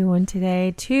everybody doing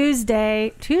today?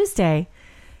 Tuesday.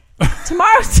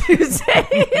 Tomorrow's Tuesday.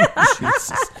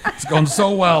 It's going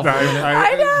so well.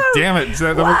 I know. Damn it!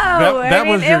 That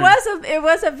was It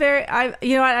was a very.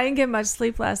 You know what? I didn't get much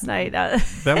sleep last night.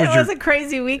 It was a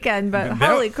crazy weekend, but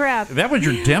holy crap! That was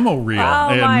your demo reel, Oh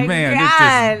and my man, God. it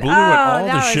just blew it all that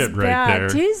to was shit right bad. there.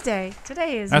 Tuesday.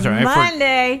 Today is That's all right.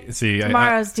 Monday.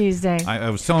 Tomorrow's Tuesday.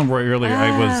 I was telling Roy earlier.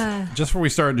 I was just before we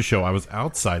started the show. I was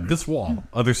outside this wall,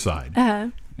 other side.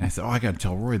 And I said, "Oh, I got to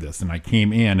tell Roy this." And I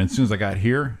came in, and as soon as I got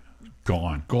here,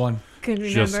 gone. Couldn't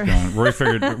Just remember. gone. Roy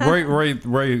figured.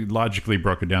 Roy logically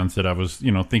broke it down. And said I was,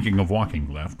 thinking of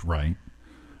walking left, right.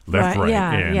 And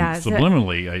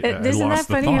subliminally, I Isn't lost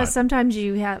that funny the how thought. sometimes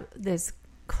you have this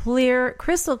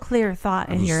crystal clear thought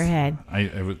in your head?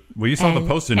 You saw the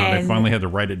Post-it note. I finally had to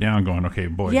write it down. Going, okay,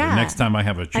 boy, Yeah. the next time I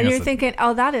have a chance, And you're thinking,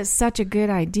 oh, that is such a good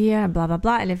idea, and blah, blah,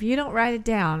 blah. And if you don't write it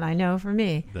down, I know for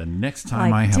me. the next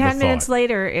time Like I have 10 a thought, minutes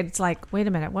later, it's like, wait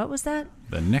a minute, what was that?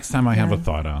 the next time I have a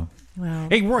thought, Well,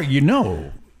 hey, Roy,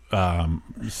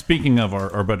 speaking of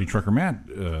our buddy Trucker Matt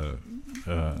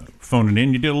phoning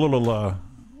in, you did a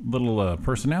little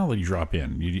personality drop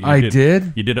in. You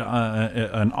did? You did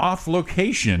an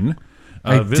off-location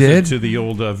I visit did. to the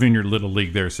old Vineyard Little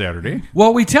League there Saturday.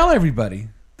 Well, we tell everybody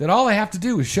that all they have to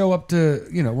do is show up to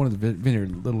one of the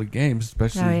Vineyard Little League games,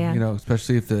 especially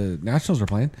especially if the Nationals are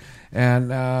playing, and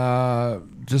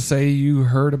just say you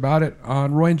heard about it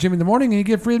on Roy and Jimmy in the morning, and you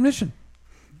get free admission.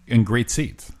 And great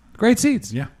seats. Great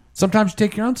seats. Yeah. Sometimes you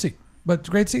take your own seat, but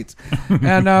great seats.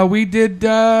 And we did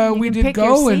go pick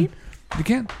your and seat? you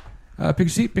can pick your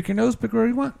seat, pick your nose, pick whatever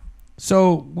you want.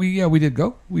 So we did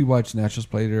go. We watched Nationals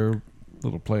play their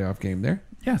little playoff game there.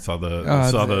 Yeah, saw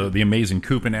the amazing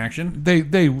Coop in action.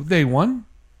 They won.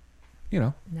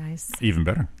 nice. Even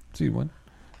better. So you won.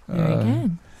 Very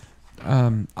good.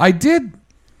 I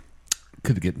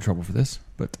could get in trouble for this,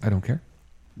 but I don't care.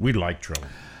 We like trouble.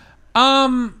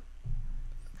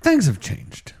 Things have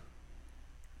changed.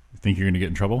 You think you're going to get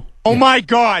in trouble? Oh my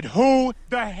God! Who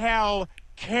the hell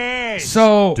cares?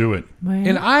 So do it.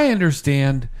 And I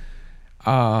understand.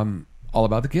 all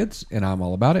about the kids, and I'm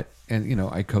all about it. And, you know,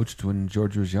 I coached when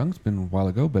Georgia was young. It's been a while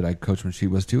ago, but I coached when she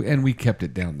was too, and we kept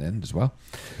it down then as well.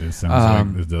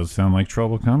 It does sound like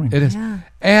trouble coming. It is. Yeah.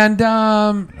 And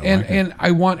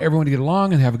I want everyone to get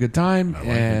along and have a good time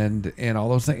and all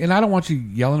those things. And I don't want you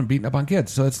yelling and beating up on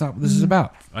kids. So it's not what this is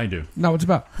about. I do. Not what it's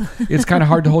about. It's kind of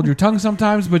hard to hold your tongue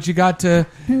sometimes, but you got to.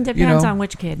 Depends on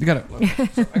which kid. You got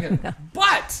to.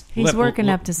 But he's working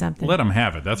up to something. Let him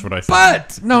have it. That's what I said.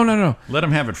 But no. Let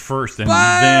him have it first, and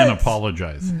then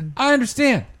apologize. I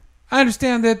understand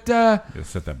that. You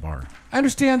set that bar. I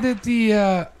understand that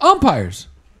the umpires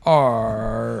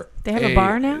are. They have a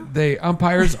bar now? The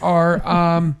umpires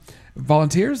are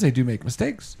volunteers. They do make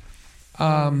mistakes.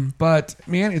 But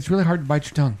man, it's really hard to bite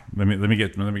your tongue. Let me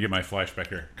get my flashback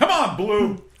here. Come on,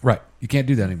 Blue. Right. You can't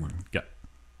do that anymore. Yeah.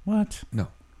 What? No.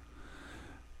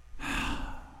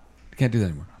 You can't do that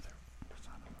anymore.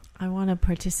 I want a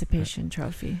participation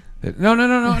trophy. No.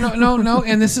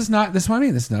 And this is what I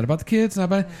mean. This is not about the kids. Not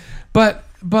about. But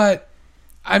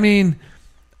I mean,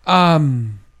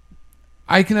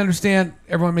 I can understand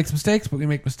everyone makes mistakes, but we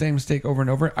make mistake over and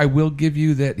over. I will give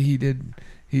you that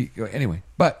anyway.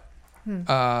 But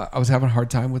I was having a hard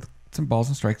time with some balls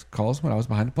and strikes calls when I was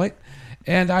behind the plate,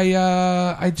 and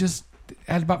I just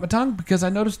had to bite my tongue because I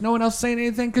noticed no one else saying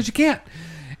anything because you can't.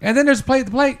 And then there's a play at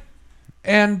the plate,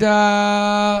 and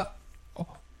oh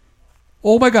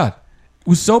my God, it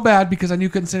was so bad because I knew you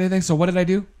couldn't say anything. So what did I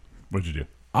do? What'd you do?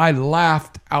 I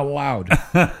laughed out loud.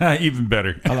 Even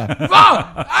better. I laughed.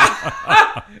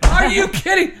 Oh! Are you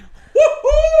kidding?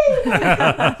 Woo-hoo!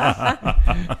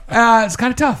 It's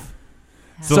kind of tough.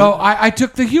 So I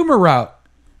took the humor route,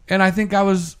 and I think I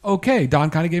was okay. Don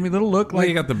kind of gave me a little look. Well,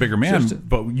 you got the bigger man,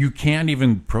 but you can't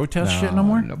even protest shit no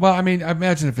more? No. Well, I mean, I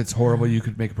imagine if it's horrible, you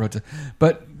could make a protest.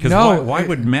 But why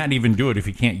would Matt even do it if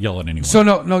he can't yell at anyone? So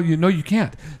you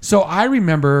can't. So I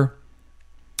remember...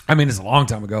 I mean, it's a long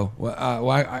time ago.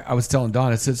 I was telling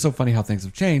Don, it's so funny how things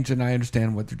have changed, and I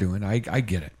understand what they're doing. I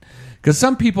get it. Because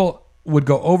some people would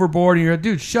go overboard, and you're like,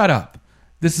 dude, shut up.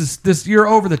 You're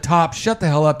over the top. Shut the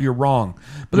hell up. You're wrong.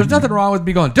 But there's nothing wrong with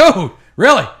me going, dude,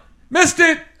 really? Missed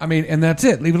it. I mean, and that's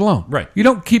it. Leave it alone. Right. You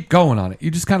don't keep going on it. You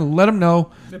just kind of let them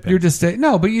know. You're just saying,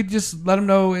 no, but you just let them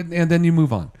know, and then you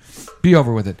move on. Be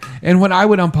over with it. And when I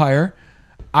would umpire,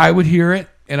 I would hear it.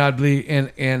 And I'd be,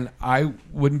 and I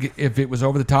wouldn't get, if it was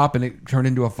over the top and it turned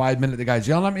into a 5-minute, the guy's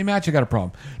yelling at me, Matt, you got a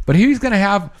problem. But he's going to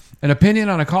have an opinion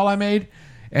on a call I made,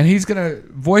 and he's going to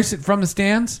voice it from the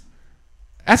stands.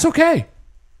 That's okay.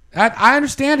 I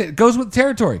understand it. It goes with the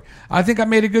territory. I think I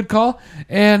made a good call,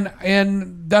 and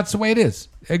that's the way it is.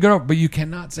 But you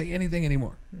cannot say anything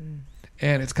anymore.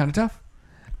 And it's kind of tough.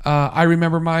 I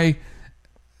remember my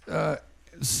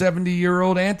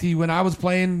 70-year-old auntie, when I was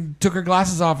playing, took her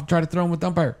glasses off and tried to throw them with the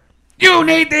umpire. You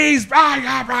need these,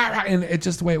 and it's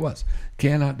just the way it was.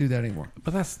 Cannot do that anymore.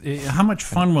 But how much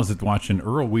fun was it watching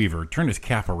Earl Weaver turn his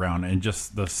cap around and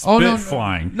just the spit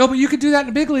flying? No, but you could do that in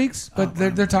the big leagues. But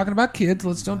they're talking about kids.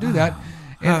 Let's don't do that.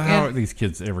 How are these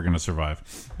kids ever going to survive?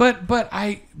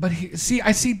 I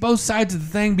see both sides of the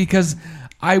thing, because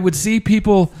I would see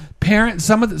people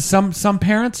some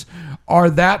parents are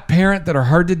that parent that are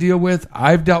hard to deal with.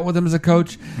 I've dealt with them as a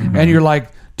coach, and you're like,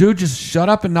 dude, just shut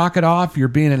up and knock it off. You're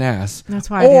being an ass. That's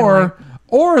why.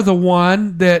 Or the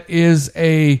one that is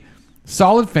a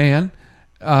solid fan,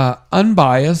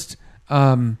 unbiased,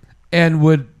 and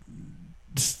would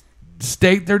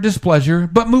state their displeasure,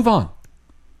 but move on.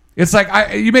 It's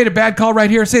like, you made a bad call right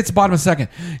here. Say it's the bottom of the second.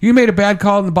 You made a bad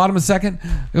call in the bottom of the second.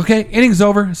 Okay, inning's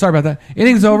over. Sorry about that.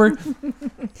 Inning's over.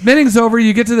 Inning's over.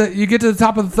 You get to the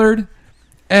top of the third,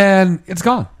 and it's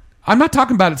gone. I'm not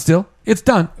talking about it still. It's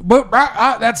done.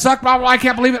 That sucked. Blah, blah, I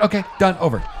can't believe it. Okay, done.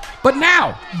 Over. But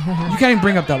now you can't even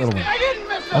bring up that little one. I didn't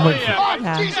miss it.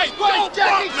 Jesus Christ,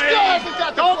 Jack, he still hasn't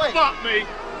got the plate. Don't fuck me.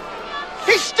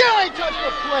 He still ain't touched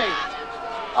the plate.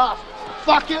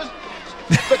 Fuck you.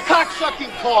 The cocksucking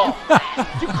call.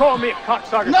 You call me a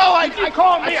cocksucker? No, I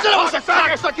called me I said it was a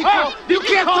cocksucking call. You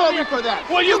can't throw me for that.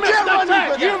 Well, you missed the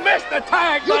tag. You missed the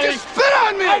tag, buddy. You just spit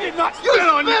on me. I did not spit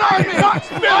on you. You spit on me. Not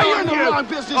spit on you're in the wrong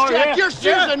business, Jack. You're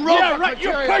Susan Roebuck. Yeah, right.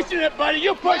 You're pushing it, buddy.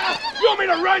 You push it. You want me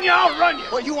to run you? I'll run you.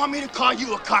 Well, you want me to call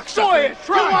you a cocksucker? Go ahead.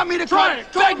 Try. You want me to call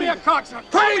me a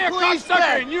cocksucker? Call me a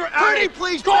cocksucker, and you're out. Pretty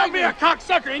please. Call me a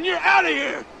cocksucker, and you're out of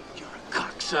here.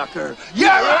 Cocksucker. You're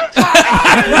a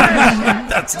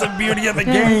That's the beauty of the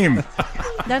game.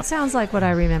 That sounds like what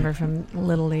I remember from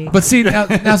Little League. But see, now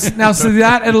see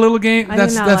that at a little game,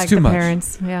 that's like too much.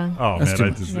 Parents, yeah. Oh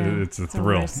man, it's a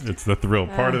thrill. It's the thrill.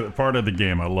 Part of the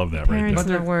game. I love that. Parents right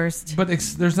there. are the worst. But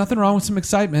there's nothing wrong with some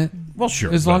excitement. Well,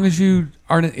 sure. As long as you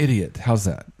aren't an idiot. How's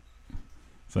that?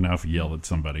 So now if you yell at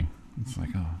somebody, It's like,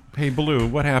 oh, hey, Blue,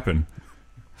 what happened?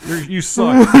 You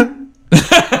suck.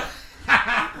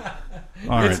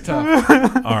 All right. It's tough.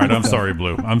 All right, I'm sorry,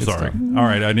 Blue. I'm sorry. Tough. All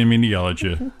right, I didn't mean to yell at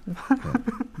you.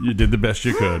 You did the best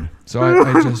you could. So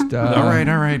I just... all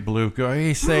right, Blue. Go.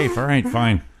 He's safe. All right,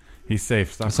 fine. He's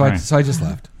safe. Stop so crying. so I just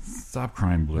left. Stop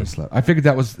crying, Blue. I figured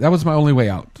that was my only way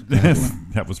out.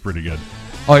 That was pretty good.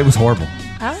 Oh, it was horrible.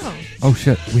 Oh. Oh,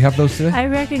 shit. We have those today? I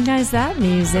recognize that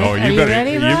music. Oh, you Are you better-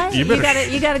 ready, you- Roy? you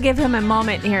better- You got to give him a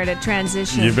moment here to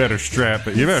transition. You better strap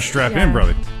Yeah. in,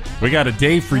 brother. We got a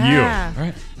day for Yeah. you. All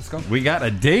right, let's go. We got a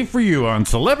day for you on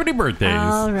celebrity birthdays.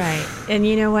 All right. And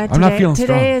you know what? I'm not feeling strong.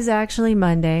 Today is actually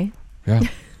Monday. Yeah.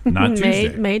 Not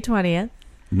Tuesday. May 20th.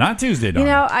 Not Tuesday, Dawn. You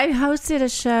know, I hosted a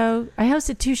show. I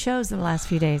hosted 2 shows in the last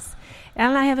few days.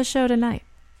 And I have a show tonight.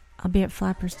 I'll be at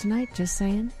Flappers tonight, just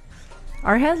saying.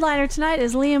 Our headliner tonight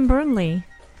is Liam Brunley.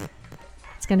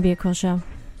 It's going to be a cool show.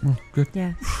 Oh, good.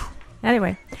 Yeah.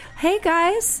 Anyway. Hey,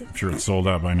 guys. I'm sure it's sold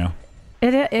out by now.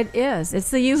 It is. It's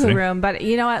the Yoo-Hoo See? room. But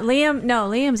you know what?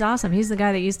 Liam's awesome. He's the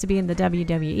guy that used to be in the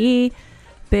WWE.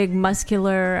 Big,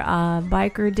 muscular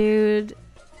biker dude.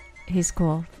 He's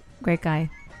cool. Great guy.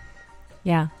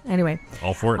 Yeah. Anyway.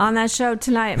 All for it. On that show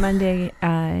tonight, Monday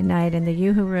night in the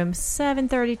Yoo-Hoo room,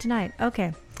 7:30 tonight.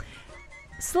 Okay.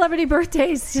 Celebrity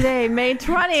birthdays today, May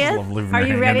 20th. Are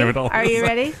you ready? Are you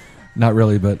ready? Not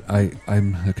really, but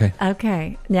I'm okay.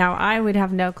 Okay. Now, I would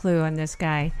have no clue on this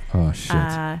guy. Oh, shit.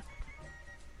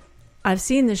 I've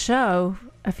seen the show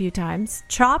a few times.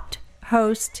 Chopped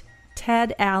host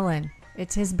Ted Allen.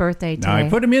 It's his birthday today. Now, I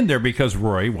put him in there because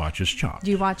Roy watches Chopped.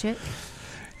 Do you watch it?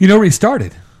 You know where he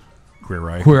started? Queer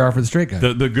Eye. Queer Eye for the Straight Guy.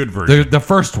 The good version. The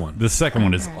first one. The second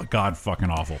one is god fucking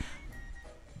awful.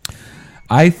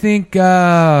 I think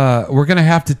we're gonna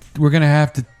have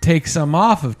to take some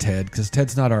off of Ted because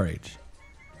Ted's not our age.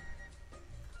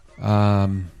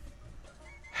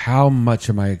 How much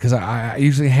am I? Because I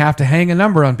usually have to hang a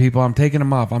number on people. I'm taking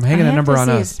them off. I'm hanging a number on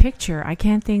I have to us. see his picture. I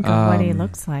can't think of what he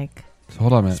looks like. So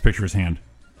hold on a minute. Just picture his hand.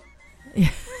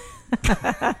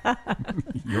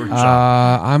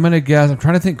 I'm gonna guess. I'm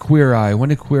trying to think. Queer Eye. When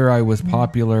did Queer Eye was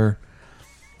popular?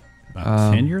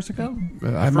 About 10 years ago.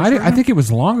 I think it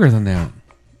was longer than that.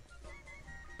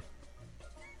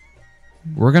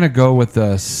 We're gonna go with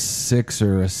a 6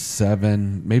 or a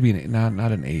 7, maybe not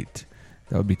an 8.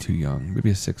 That would be too young. Maybe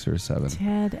a 6 or a 7.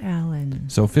 Ted Allen.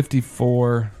 So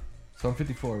 54. So I'm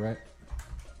 54, right?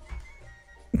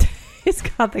 He's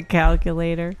got the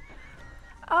calculator.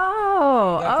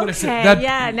 Oh, put a okay. that-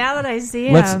 Yeah, now that I see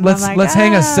him, Let's I'm like,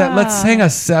 hang ah. a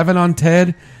 7 on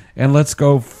Ted, and let's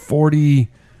go 40.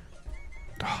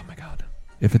 Oh my God!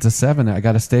 If it's a 7, I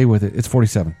got to stay with it. It's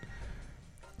 47.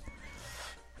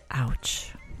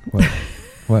 Ouch. What?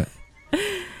 What?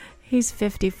 He's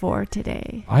 54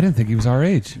 today. I didn't think he was our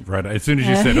age. Right. As soon as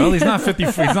you said, "Oh, he's not 50.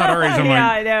 He's not our age," I'm Yeah,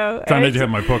 like, I know. trying to have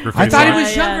my poker face. I thought on. he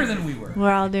was younger than we were.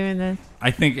 We're all doing this.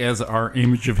 I think as our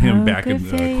image of him back in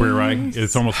Poker Queer Eye, face.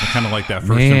 it's almost kind of like that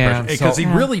first Man, impression because so- he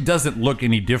really doesn't look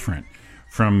any different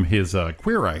from his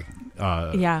Queer Eye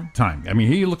Yeah. time. I mean,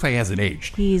 he looks like he hasn't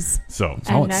aged. He's So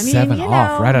Oh, And it's I mean, 7 you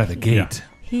off know- right out of the gate.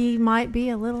 he might be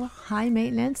a little high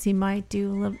maintenance. He might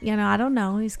do a little, I don't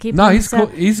know. He's keeping No, he's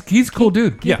himself, cool. He's cool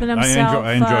dude. Yeah, keeping I himself,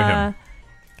 enjoy him.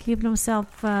 keeping himself,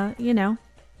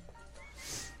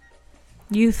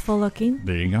 youthful looking.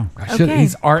 There you go. Shit, Okay.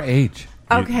 he's our age.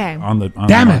 Okay. On the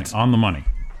Damn money, it. on the money.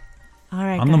 All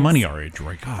right, On the guys. money, our age,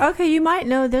 Roy. God. Okay, you might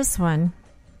know this one.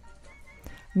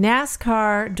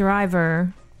 NASCAR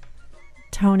driver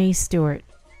Tony Stewart.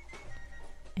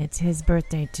 It's his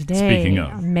birthday today. Speaking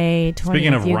of. May 20th.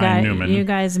 Speaking of Ryan Newman you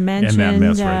guys and that mentioned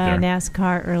mess right there.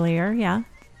 NASCAR earlier, yeah.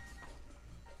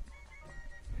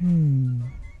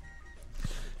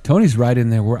 Tony's right in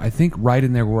there where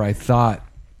I thought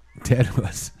Ted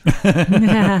was.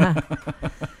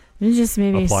 You just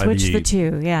maybe Apply switch the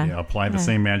two, yeah. apply the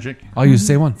same magic. I'll use the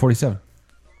same one. 47.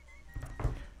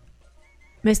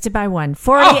 Missed it by 1.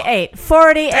 48.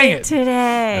 48 Dang it.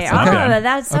 today. That's not bad.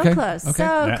 That's so Okay, close. okay.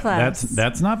 So close.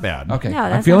 That's not bad. Okay, No, I'm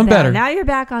that's feeling not bad. better. Now you're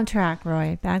back on track,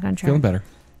 Roy. Back on track. Feeling better.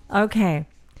 Okay.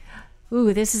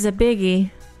 Ooh, this is a biggie.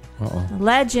 Uh-oh.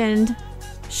 Legend,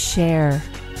 Cher.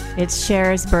 It's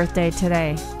Cher's birthday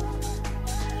today.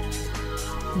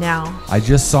 Now, I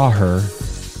just saw her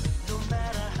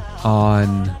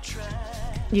on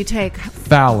you take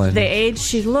Fallon, the age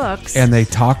she looks and they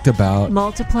talked about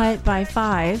multiply it by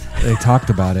 5. They talked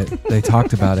about it. They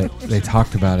talked about it. They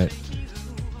talked about it.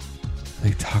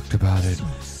 They talked about it.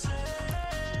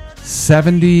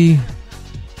 70.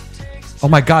 Oh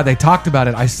my God, they talked about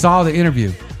it. I saw the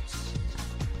interview.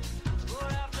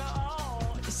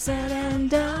 Said and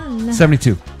done.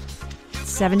 72.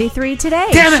 73 today.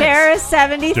 Damn it! Cher is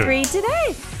 73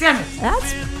 today. Damn it!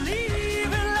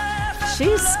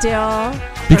 She's still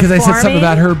Because I said something performing.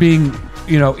 about her being,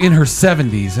 in her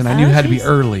 70s, and I knew it had to be she's-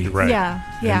 early. Right. Yeah.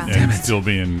 And still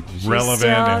being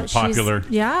relevant and popular.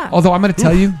 Yeah. Although I'm going to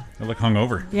tell you, I look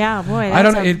hungover. Yeah, boy. I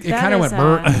don't. that's It kind of went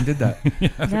burnt and did that.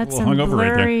 That's a some little hungover right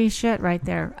there. blurry shit right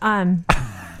there.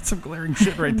 Some glaring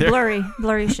shit right there.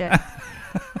 Blurry shit.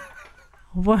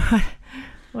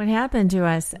 What happened to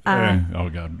us? Oh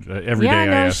God! Every day I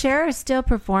ask. Cher is still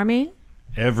performing.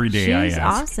 Every day I She's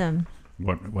ask. awesome.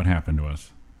 What happened to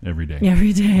us? Every day.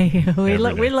 Every day. Every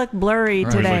day. We look blurry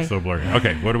We today. look so blurry.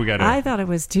 Okay, what do we got? I thought it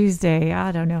was Tuesday.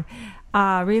 I don't know.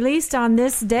 Released on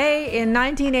this day in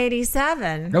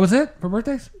 1987. That was it for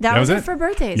birthdays? That was it for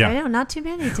birthdays. Yeah. I know, not too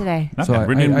many today. Not So bad.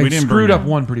 We I didn't screwed burn up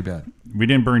one pretty bad. We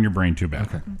didn't burn your brain too bad.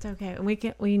 Okay. It's okay.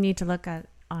 We need to look at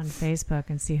on Facebook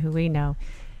and see who we know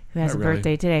who has Not a really.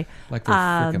 birthday today. Like they're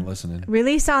freaking listening.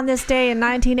 Released on this day in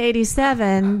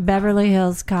 1987, Beverly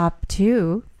Hills Cop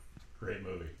 2. Great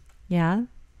movie. Yeah.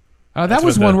 That That's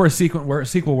was with one the- where a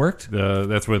sequel worked.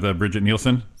 That's with Bridget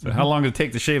Nielsen. So how long did it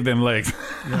take to shave them legs?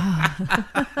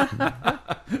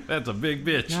 That's a big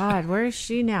bitch. God, where is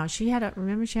she now? She had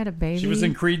a baby. She was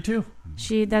in Creed too.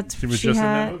 She was just in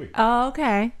that movie. Oh,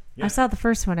 okay. Yeah. I saw the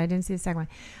first one. I didn't see the second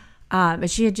one. But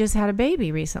she had just had a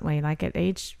baby recently, like at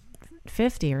age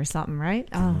 50 or something, right?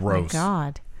 Oh Gross. my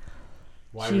God.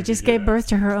 Why She would just you do gave that? birth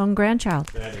to her own grandchild.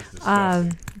 That is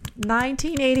disgusting.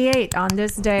 1988 on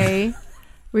this day.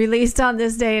 Released on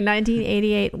this day in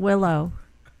 1988, Willow.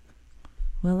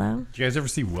 Willow? Did you guys ever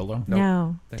see Willow?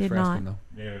 No, Thanks did for not. asking, though.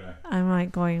 Neither did I. I'm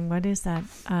like going, what is that?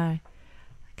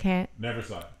 Can't. Never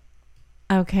saw it.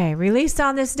 Okay, released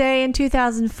on this day in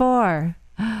 2004.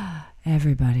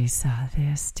 Everybody saw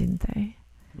this, didn't they?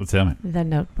 What's that? The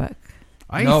Notebook.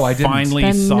 I didn't. finally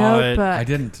The saw it. Notebook. I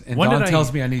didn't. And When Dawn did I-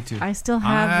 tells me I need to. I still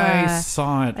have. I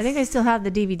saw it. I think I still have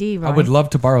the DVD. I Roy. would love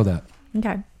to borrow that.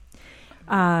 Okay.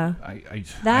 I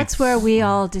That's where we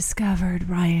all discovered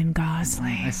Ryan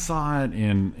Gosling. I saw it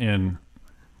in.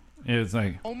 It's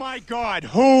like Oh my God!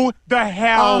 Who the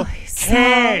hell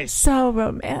cares? So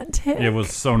romantic. it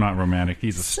was so not romantic.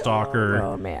 He's a stalker.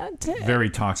 Romantic. Very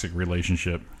toxic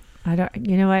relationship. I don't.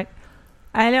 You know what?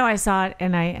 I know I saw it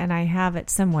and I have it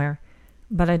somewhere,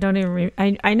 but I don't even.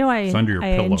 I know It's under your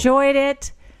I pillow. enjoyed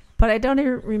it, but I don't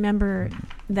even remember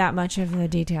that much of the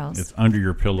details. It's under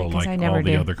your pillow Because like I never all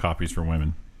the do. other copies for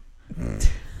women.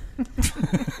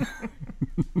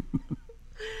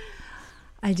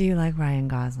 I do like Ryan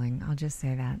Gosling. I'll just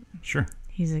say that. Sure.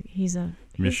 He's pretty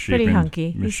Misshapen,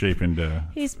 hunky. misshapen,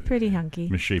 He's pretty hunky.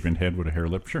 misshapen head with a hair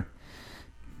lip. Sure.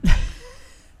 Go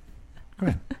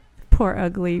ahead. Poor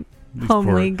ugly These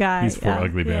homely poor- guy. These poor Yeah,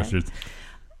 ugly yeah. bastards.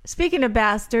 Speaking of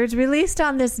bastards, released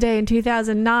on this day in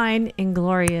 2009,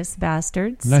 Inglorious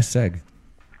Bastards. Nice seg.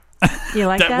 You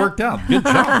like that? That worked out. Good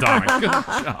job, Dominic. Good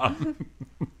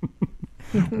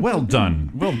job. Well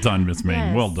done. Well done, Miss Maine.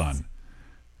 Yes. Well done.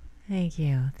 Thank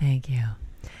you. Thank you.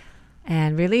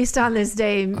 And released on this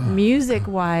day,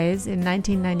 music-wise, in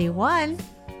 1991.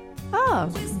 Oh,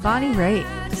 Bonnie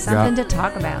Raitt. Something to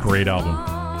talk about. Great album.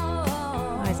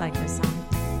 I always like this song.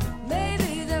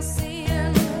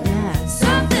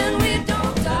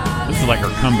 This is like our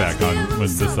comeback on when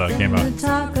this came out.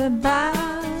 Talk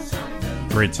about.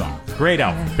 Great song. Great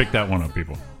album. Pick that one up,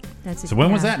 people. That's So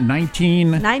when was yeah. that?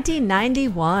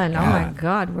 1991. Oh my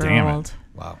God, we're damn it. old.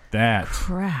 Wow. That.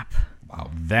 Crap. Wow.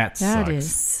 That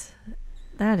sucks.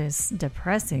 That is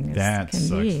depressing as That can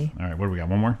sucks. be. All right. What do we got?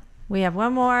 One more? We have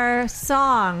one more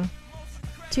song.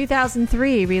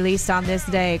 2003, released on this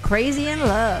day. Crazy in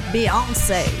Love,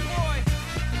 Beyonce.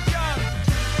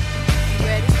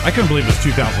 I couldn't believe it was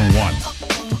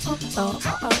 2001.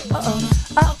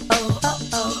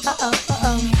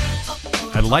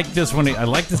 I liked this when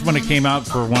it came out.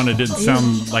 For one, it didn't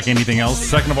sound like anything else.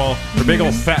 Second of all, her big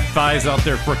old fat thighs out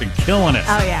there freaking killing it.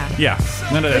 Oh, yeah. Yeah.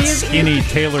 None of that You- skinny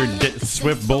Taylor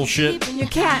Swift bullshit. You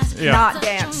can't Yeah. not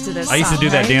dance to this I used to song, do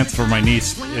that right? dance for my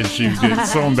niece, and she did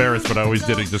so embarrassed, but I always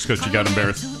did it just because she got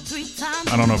embarrassed.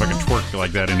 I don't know if I can twerk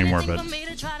like that anymore, but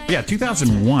yeah,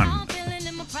 2001.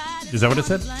 Is that what it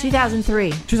said?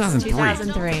 2003. 2003.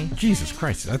 2003. Jesus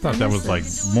Christ! I thought that was like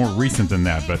more recent than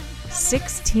that, but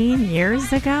 16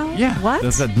 years ago? yeah, What?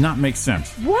 does that not make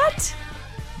sense? What?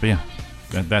 But yeah,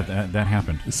 that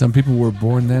happened. Some people were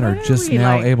born then What are are just we,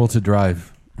 now like- able to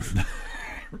drive.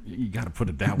 You got to put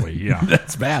it that way. Yeah,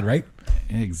 That's bad, right?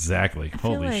 exactly. I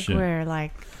feel Holy like shit! we're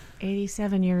like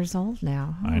 87 years old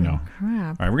now. I know.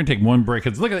 Crap. All right, we're gonna take one break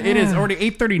because look at it is already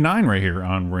 8:39 right here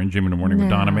on We're in Jim in the Morning with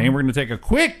No. Donna Mae. We're gonna take a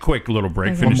quick little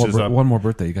break. Okay. Finish this up. One more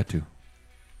birthday. You got to.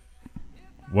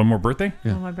 One more birthday?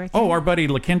 Yeah. One more birthday. Oh, our buddy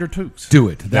Lakendra Tukes. Do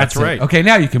it. That's right. It. Okay,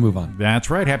 now you can move on. That's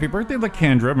right. Happy birthday,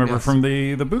 Lakendra. Remember from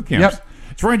the boot camps. Yep.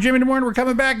 It's Roy and Jimmy in the morning. We're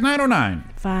coming back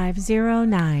 909.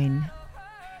 509.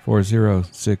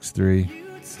 4063.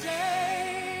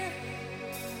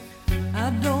 I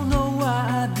don't know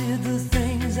why I did the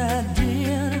things I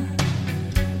did.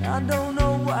 I don't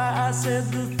know why I said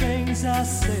the things I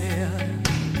said.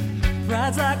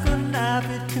 Pride's like a knife,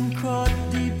 it can cut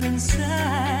deep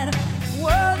inside.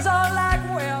 Words are like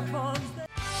weapons.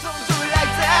 Don't do it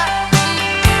like that.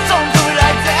 Don't do it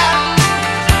like that.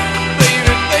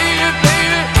 Baby, baby,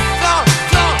 baby. Don't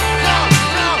do it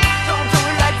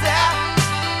like that.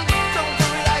 Don't do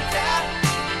it like that.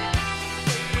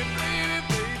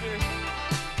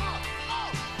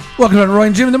 Welcome to Roy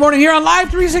and Jim in the morning here on Live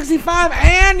 365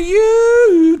 and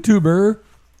YouTuber.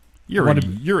 You're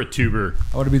a tuber.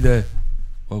 I want to be the...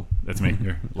 Whoa. That's me.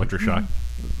 Electroshock.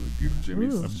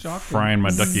 Jimmy's I'm frying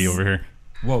my ducky over here.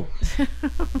 Whoa. I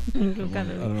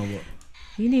don't know what.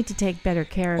 You need to take better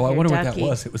care of Oh, your I wonder ducky. what that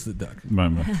was. It was the duck.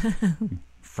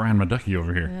 Frying my ducky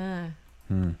over here.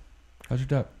 How's your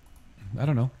duck? I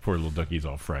don't know. Poor little ducky's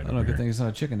all fried. I don't know. Good thing it's not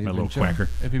a chicken. My little quacker.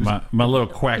 If he was My little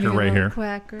quacker Your right little here.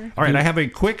 quacker. All right,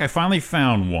 I finally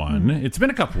found one. It's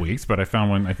been a couple weeks, but I found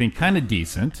one I think kind of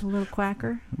decent. A little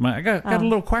quacker. I got a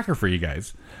little quacker for you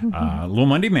guys. A little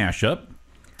Monday mashup.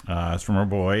 It's from our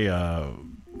boy.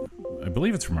 I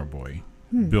believe it's from our boy,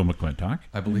 Bill McClintock.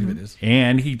 I believe it is.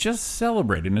 And he just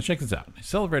celebrated. Now check this out. He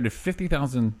celebrated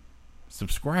 50,000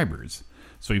 subscribers.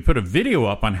 So he put a video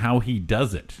up on how he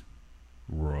does it.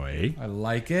 Roy. I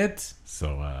like it.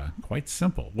 So quite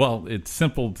simple. Well, it's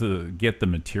simple to get the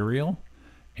material,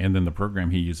 and then the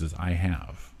program he uses I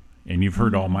have. And you've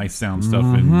heard all my sound stuff,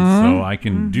 and so I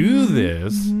can do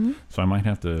this. So I might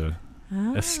have to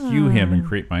eschew him and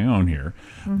create my own here.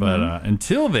 But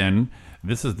until then,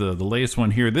 this is the latest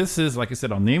one here. This is, like I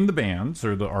said, I'll name the bands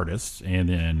or the artists, and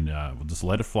then we'll just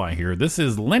let it fly here. This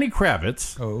is Lenny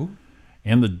Kravitz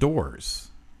and the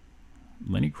Doors.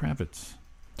 Lenny Kravitz.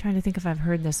 Trying to think if I've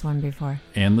heard this one before.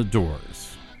 And the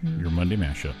Doors. Your Monday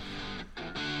mashup.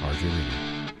 RJ Radio.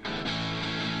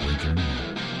 Roy Journey.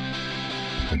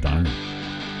 The Donner.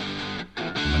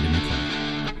 Monday Midnight.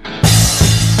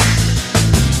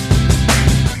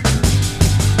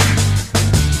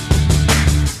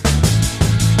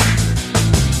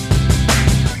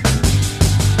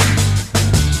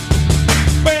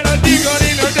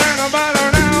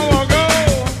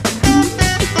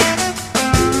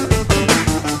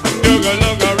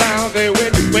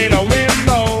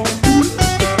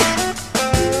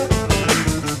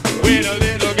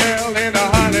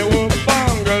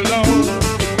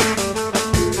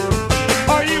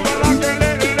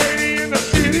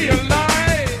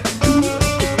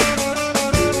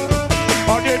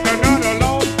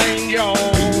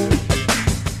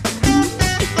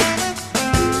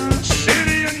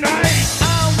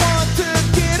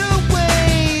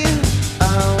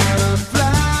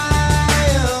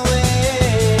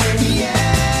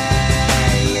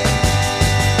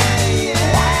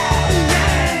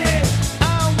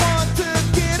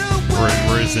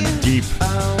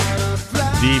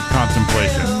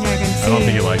 Contemplation. I don't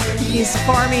think you like it. He's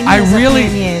forming his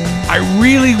opinion. I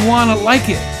really want to like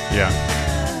it. Yeah.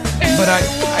 But I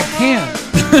can't.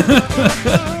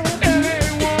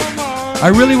 I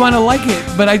really want to like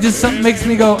it, but I just something makes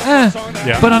me go, eh.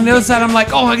 Yeah. But on the other side, I'm like,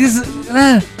 oh, this is,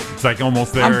 eh. It's like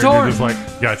almost there. I'm and torn. you're just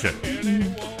like, gotcha.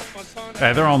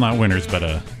 They're all not winners, but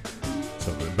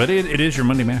it is your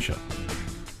Monday mashup.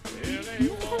 I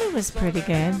thought it was pretty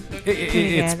good.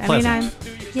 It's good. pleasant.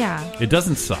 Yeah. It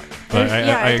doesn't suck, but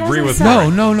I it agree doesn't with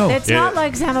suck. No. It's not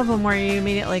like some of them where you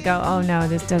immediately go, oh no,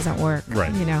 this doesn't work.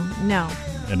 Right. You know, no.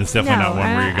 And it's definitely not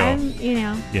one where you go,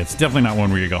 Yeah, it's definitely not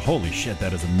one where you go, holy shit,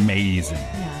 that is amazing.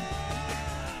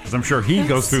 Yeah. Because I'm sure he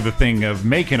goes through the thing of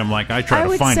making them like I try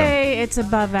to find them. I would say it's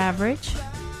above average.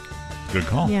 Good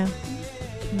call. Yeah.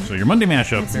 So your Monday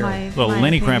mashup, That's my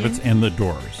Lenny opinion. Kravitz and the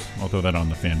Doors. I'll throw that on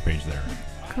the fan page there.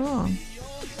 Cool.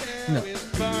 No.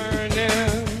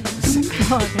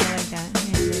 Oh, I kind of like that.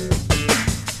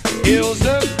 Hills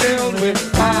are filled with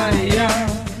fire.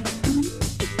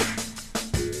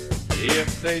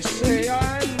 If they say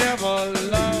I never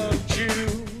loved you.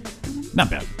 Not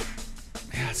bad.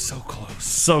 Yeah, it's so close.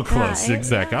 So close.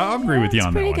 Exactly. I'll agree with you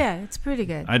on that one. It's pretty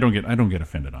good. I don't get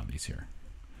offended on these here.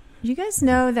 You guys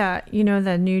know that,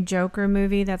 the new Joker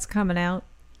movie that's coming out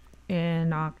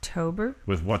in October?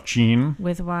 With Joaquin?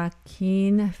 With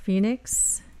Joaquin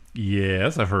Phoenix.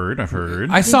 Yes, I've heard.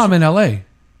 I saw him in L.A.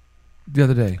 the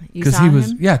other day. You saw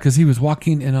him? Yeah, because he was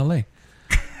walking in L.A.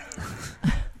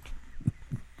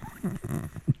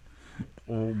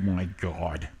 Oh my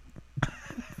God.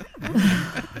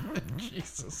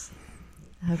 Jesus.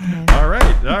 Okay. All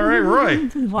right, Roy.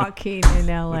 Joaquin in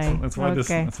L.A. That's why this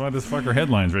fucker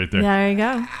headlines right there. There you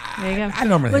go. I don't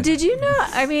remember. Well, did you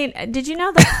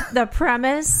know the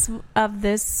premise of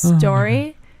this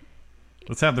story?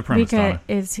 Let's have the premise, Because Donna.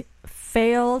 it's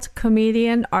failed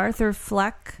comedian Arthur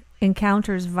Fleck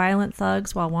encounters violent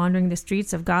thugs while wandering the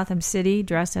streets of Gotham City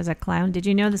dressed as a clown. Did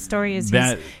you know the story is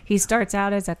he starts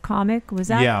out as a comic? Was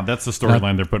that? Yeah, that's the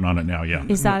storyline they're putting on it now. Yeah.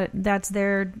 Is that's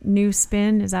their new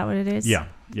spin? Is that what it is? Yeah.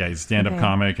 He's a stand-up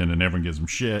comic, and then everyone gives him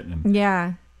shit. And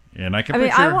yeah. And I can picture.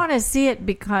 picture. I want to see it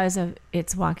because of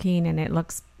it's Joaquin, and it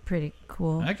looks pretty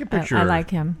cool. I can picture. I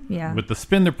like him. Yeah. With the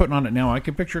spin they're putting on it now, I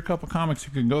can picture a couple comics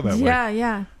who can go that way.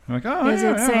 Yeah. I'm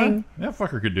like, saying that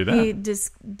fucker could do that. He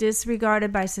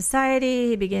disregarded by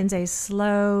society. He begins a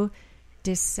slow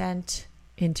descent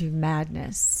into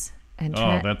madness and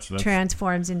that's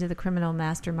transforms into the criminal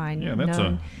mastermind. Yeah, that's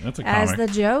a comic. As the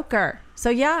Joker. So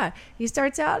yeah, he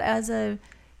starts out as a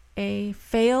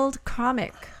failed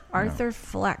comic, Arthur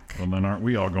Fleck. Well, then aren't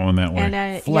we all going that way?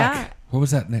 And Fleck. yeah. What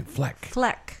was that name? Fleck.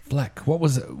 What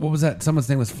was that? Someone's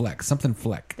name was Fleck. Something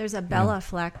Fleck. There's a Bella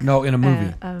Fleck. No, in a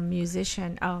movie. A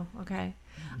musician. Oh, okay.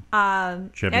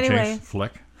 Chevy anyway. Chase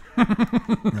Fleck. I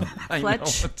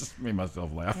Fletch. know. I just made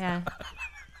myself laugh. Yeah.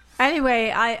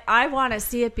 Anyway, I want to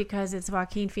see it because it's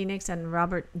Joaquin Phoenix and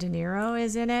Robert De Niro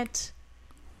is in it.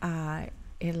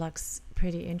 It looks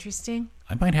pretty interesting.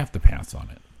 I might have to pass on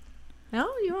it. No,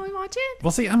 you want to watch it?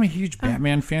 Well, see, I'm a huge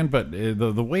Batman fan, but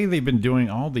the way they've been doing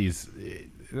all these,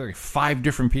 like 5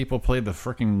 different people play the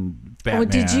freaking Batman. Oh,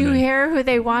 did you hear who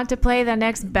they want to play the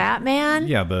next Batman?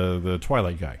 Yeah, the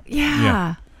Twilight guy.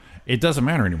 Yeah. It doesn't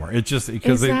matter anymore. It's just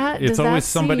because it's always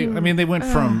somebody. I mean, they went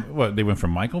from They went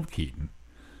from Michael Keaton,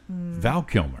 Val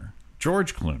Kilmer,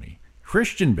 George Clooney,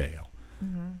 Christian Bale,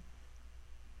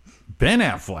 Ben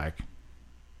Affleck.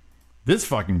 This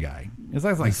fucking guy. It's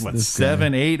like this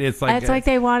 7, 8. It's like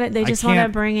they want it. They just want to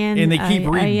bring in and they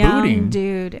keep a young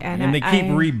dude, and they keep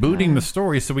rebooting the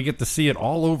story, so we get to see it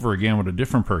all over again with a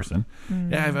different person.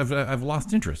 Yeah, I've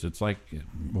lost interest. It's like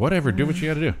whatever, do what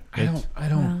you got to do. I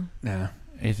don't. Nah.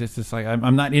 It's just like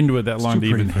I'm not into it that long to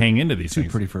even hang into these things.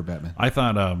 Too pretty for a Batman. I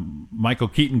thought Michael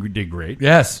Keaton did great.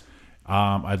 Yes.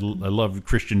 I love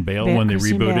Christian Bale when they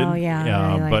rebooted.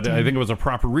 Bale, but I think it was a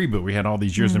proper reboot. We had all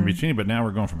these years in between, but now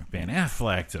we're going from Ben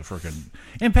Affleck to freaking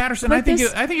and Patterson. But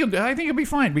I think he'll be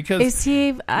fine because is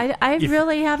he? I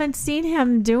really haven't seen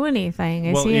him do anything.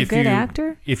 Is he a good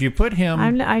actor? If you put him,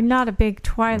 I'm not a big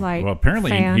Twilight. Well,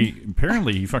 apparently fan.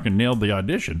 he fucking nailed the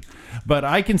audition. But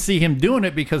I can see him doing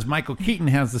it because Michael Keaton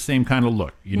has the same kind of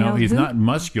look. You know, he's not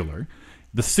muscular.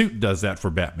 The suit does that for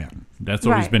Batman. That's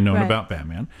always been known about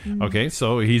Batman. Mm-hmm. Okay,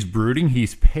 so he's brooding.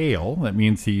 He's pale. That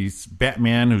means he's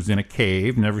Batman who's in a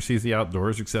cave, never sees the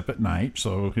outdoors except at night.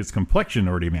 So his complexion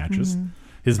already matches. Mm-hmm.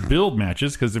 His build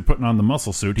matches because they're putting on the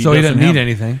muscle suit. He doesn't need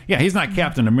anything. Yeah, he's not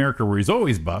Captain America where he's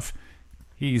always buff.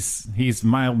 He's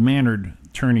mild-mannered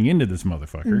turning into this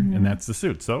motherfucker, and that's the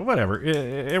suit. So whatever.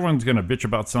 Everyone's going to bitch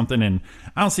about something, and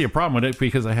I don't see a problem with it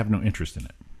because I have no interest in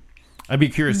it. I'd be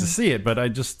curious to see it, but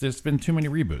there's been too many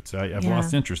reboots. I've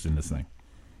lost interest in this thing.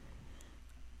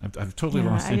 I've totally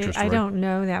lost interest. I don't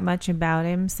know that much about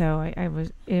him, so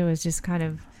it was just kind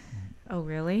of, oh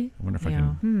really? I wonder if I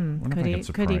can.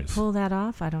 Could he pull that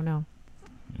off? I don't know.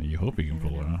 You hope he can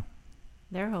pull it off.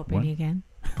 They're hoping he can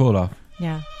pull it off.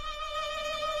 Yeah.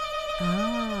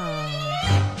 Oh.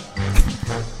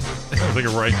 I was like,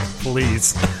 right,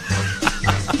 please.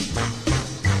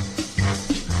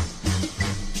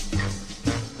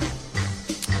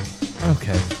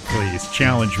 Okay. Please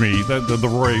challenge me. The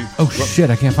Roy. Oh shit!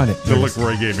 I can't find it. The look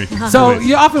Roy gave me. So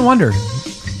you often wonder,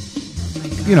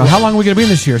 how long are we going to be in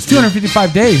this year? It's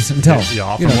 255 days until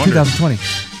 2020.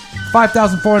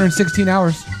 5,416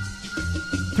 hours.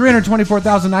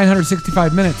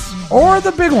 324,965 minutes. Or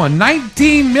the big one,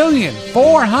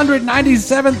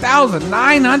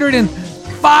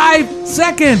 19,497,905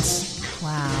 seconds.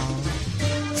 Wow.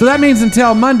 So that means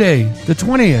until Monday, the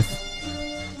 20th.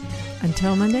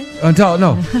 Until Monday?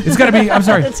 It's got to be, I'm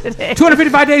sorry,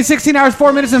 255 days, 16 hours,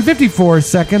 4 minutes, and 54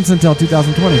 seconds until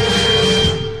 2020.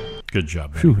 Good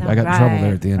job, Phew, I got in trouble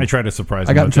there at the end. I tried to surprise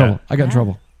him. I got in trouble. I got in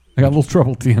trouble. I got a little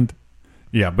trouble at the end.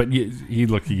 Yeah, but he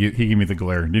gave me the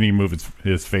glare. Didn't even move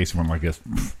his face when I'm like this.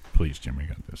 Please, Jimmy,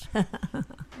 got this.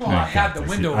 Well, I had the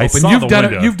window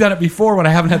open. You've done it before when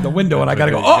I haven't had the window, and I got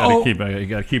to go, You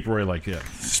got to keep Roy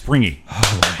springy.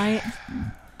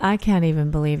 I can't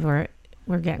even believe we're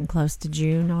getting close to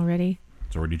June already.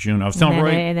 It's already June. I was telling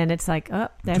Roy. And then it's like,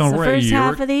 that's the first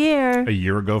half of the year. A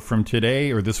year ago from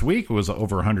today, or this week, it was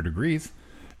over 100 degrees.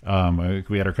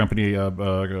 We had our company,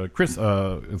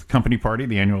 company party,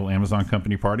 the annual Amazon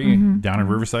company party down in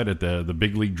Riverside at the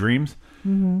Big League Dreams.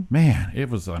 Mm-hmm. Man,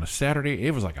 it was on a Saturday.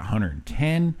 It was like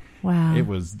 110. Wow. It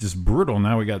was just brutal.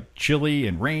 Now we got chilly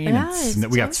and rain. Yeah,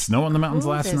 And we got snow in the mountains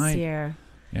cool last this night. year.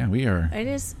 Yeah, we are.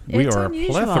 It's a unusual.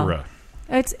 plethora.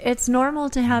 It's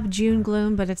normal to have June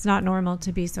gloom, but it's not normal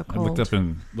to be so cold. I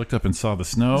looked up and saw the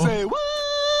snow. Say what?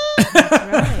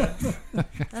 Right.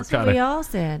 That's what we all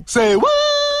said. Say what?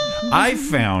 I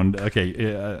found I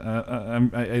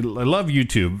love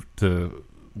YouTube to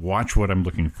watch what I'm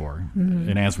looking for,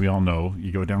 and as we all know,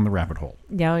 you go down the rabbit hole.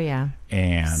 Oh yeah,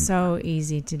 and so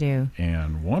easy to do.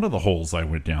 And one of the holes I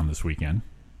went down this weekend.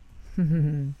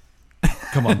 Come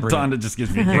on, bring Donda it. just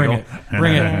gives me a giggle.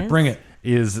 Bring it.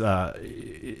 Is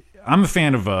I'm a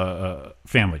fan of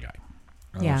Family Guy.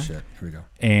 Oh Yeah. shit! Here we go.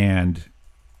 And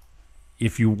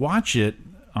if you watch it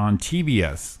on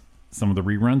TBS, some of the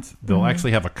reruns, they'll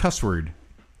actually have a cuss word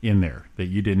in there that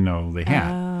you didn't know they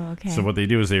had. Oh, okay. So what they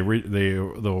do is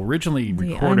they'll originally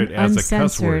record it as a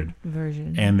cuss word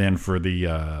version, and then for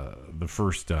the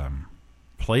first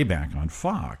playback on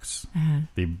Fox,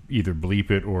 they either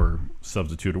bleep it or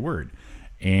substitute a word.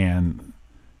 And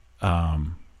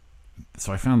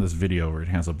so I found this video where it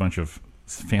has a bunch of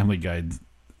Family Guy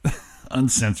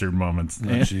uncensored moments.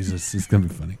 Oh, Jesus, it's gonna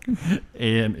be funny.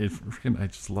 And I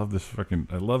just love this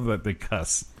I love that they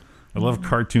cuss. I love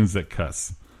cartoons that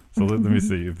cuss. So let me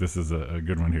see if this is a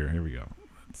good one here. Here we go.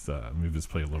 Let me just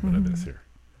play a little bit of this here.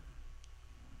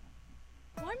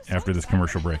 After this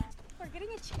commercial break. We're getting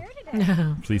a chair today.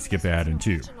 No. Please skip ad in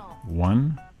 2,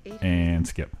 1, and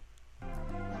skip.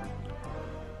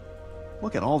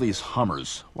 Look at all these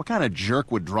Hummers. What kind of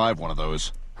jerk would drive one of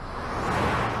those?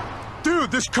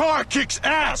 Dude, this car kicks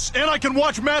ass, and I can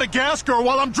watch Madagascar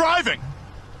while I'm driving.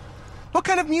 What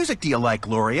kind of music do you like,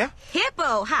 Gloria?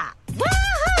 Hippo hop.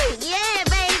 Woohoo! Yeah,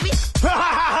 baby.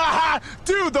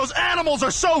 Dude, those animals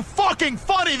are so fucking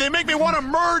funny, they make me want to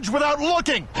merge without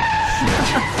looking.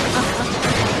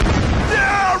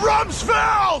 Yeah,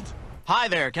 Rumsfeld! Hi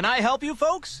there, can I help you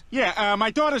folks? Yeah,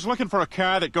 my daughter's looking for a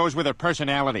car that goes with her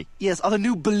personality. Yes, are the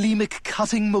new bulimic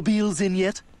cutting mobiles in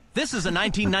yet? This is a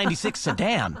 1996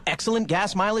 sedan. Excellent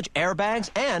gas mileage, airbags,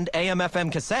 and AM/FM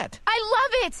cassette. I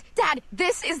love it! Dad,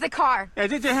 this is the car.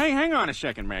 Hang on a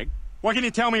second, Meg. What can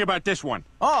you tell me about this one?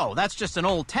 Oh, that's just an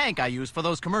old tank I use for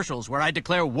those commercials where I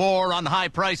declare war on high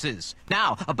prices.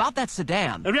 Now, about that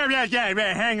sedan.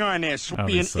 Yeah, hang on there. Oh,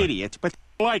 Be an this sucks. idiot, but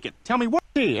like it. Tell me what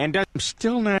and I'm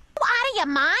still not. Out of your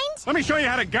mind? Let me show you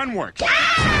how the gun works.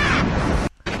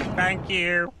 Thank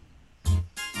you.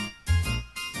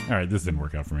 All right, this didn't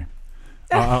work out for me.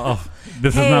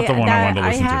 This is not the one I wanted to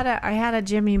listen to. I had a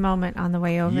Jimmy moment on the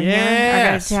way over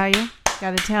Yes. here. I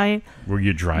gotta tell you. Were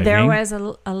you driving? There was a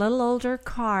little older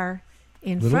car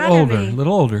in Little front older, of me.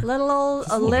 little older.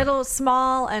 A little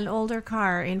small and older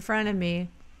car in front of me,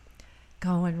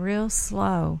 going real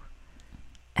slow.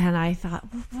 And I thought,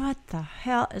 what the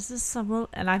hell is this? Some little?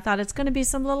 And I thought it's going to be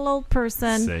some little old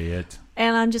person. Say it.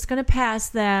 And I'm just going to pass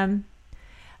them.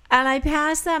 And I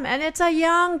pass them, and it's a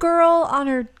young girl on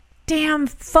her damn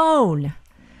phone,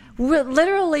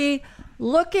 literally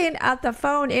looking at the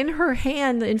phone in her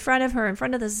hand, in front of her, in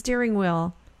front of the steering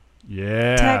wheel.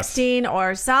 Yes. Texting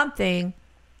or something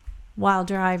while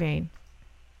driving.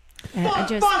 And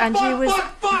she was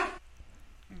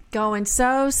going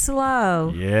so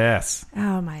slow. Yes.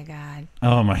 Oh my God.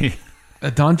 Oh my.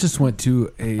 Dawn just went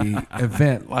to a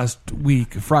event last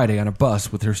week, Friday, on a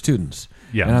bus with her students.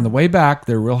 Yeah. And on the way back,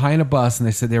 they were real high in a bus, and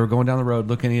they said they were going down the road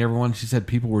looking at everyone. She said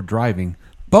people were driving,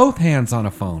 both hands on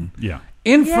a phone. Yeah.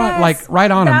 In front, like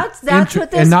right on them. That's what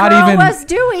this girl was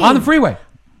doing. On the freeway.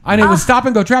 And it was stop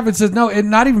and go traffic. It says, no,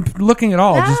 not even looking at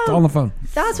all, just on the phone.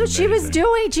 That's what she was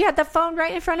doing. She had the phone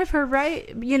right in front of her,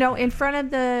 in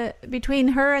front of between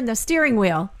her and the steering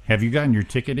wheel. Have you gotten your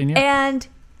ticket in yet? And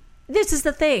this is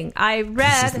the thing. I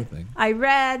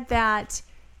read that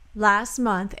last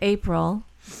month, April,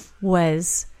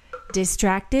 was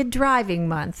Distracted Driving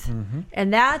Month. Mm-hmm.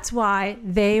 And that's why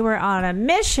they were on a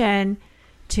mission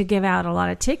to give out a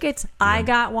lot of tickets. Yeah. I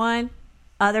got one.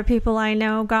 Other people I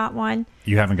know got one.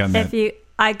 You haven't gotten that?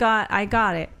 I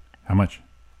got it. How much?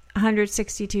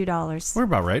 $162. We're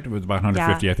about right. It was about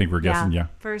 150, I think we're guessing. Yeah.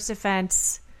 First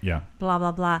offense. Yeah. Blah,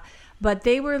 blah, blah. But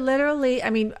they were literally,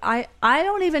 I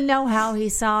don't even know how he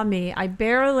saw me. I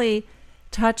barely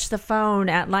touched the phone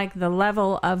at like the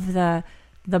level of the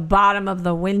bottom of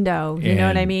the window. You know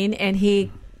what I mean? And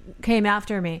he came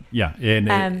after me. Yeah,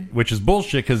 and which is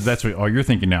bullshit because that's what all you're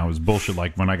thinking now is bullshit.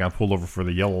 Like when I got pulled over for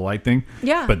the yellow light thing.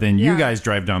 Yeah. But then you yeah. guys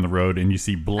drive down the road and you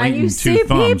see blatant and you two see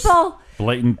thumbs. People,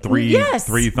 blatant three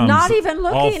thumbs. Not even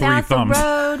all looking three at thumbs. the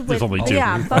road. There's with, only two.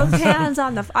 Yeah, both hands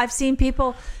on the. I've seen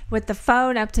people with the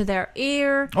phone up to their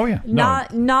ear. Oh yeah.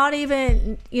 Not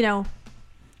even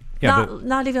Yeah,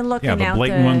 not even looking out. Yeah, the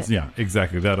blatant ones. Yeah,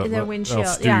 exactly. That'll windshield.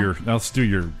 That'll stew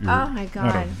your. Oh my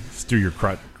God. Stew your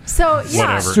crut. So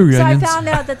yeah, whatever. so I found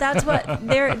out that's what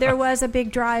there was a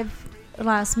big drive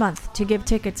last month to give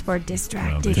tickets for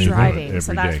distracted driving.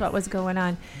 So that's what was going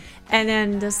on. And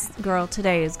then this girl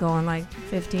today is going like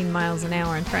 15 miles an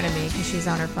hour in front of me because she's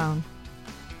on her phone.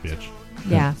 Bitch.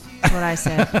 Yeah, that's what I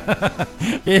said.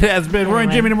 It has been Roy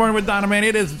and Jimmy in the morning with Donna, man.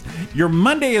 It is your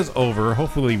Monday is over.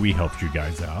 Hopefully we helped you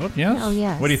guys out. Yes? Oh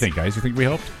yes. What do you think, guys? You think we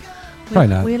helped? Probably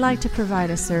not. We like to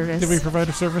provide a service. Did we provide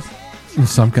a service?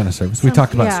 Some kind of service. We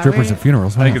talked about strippers at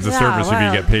funerals. I think it's a service if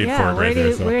you get paid for it right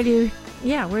there. So. Where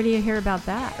do you hear about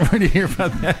that? Where do you hear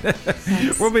about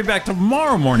that? We'll be back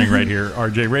tomorrow morning right here.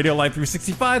 RJ Radio Live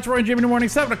 365. It's Roy and Jimmy in the morning,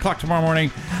 7 o'clock tomorrow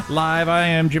morning. Live, I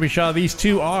am Jimmy Shaw. These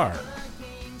two are...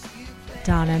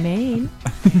 Donna Main.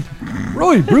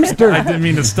 Roy Brewster. I didn't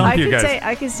mean to stump you guys.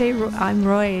 I could say I'm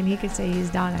Roy, and he could say he's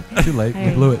Donna. Too late.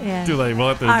 We blew it. Yeah. Too late.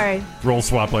 We'll have to roll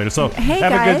swap later. So hey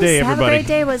have guys, a good day, everybody. Have a great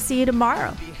day. We'll see you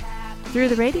tomorrow through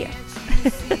the radio.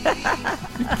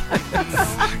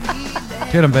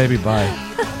 Hit him, baby.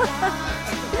 Bye.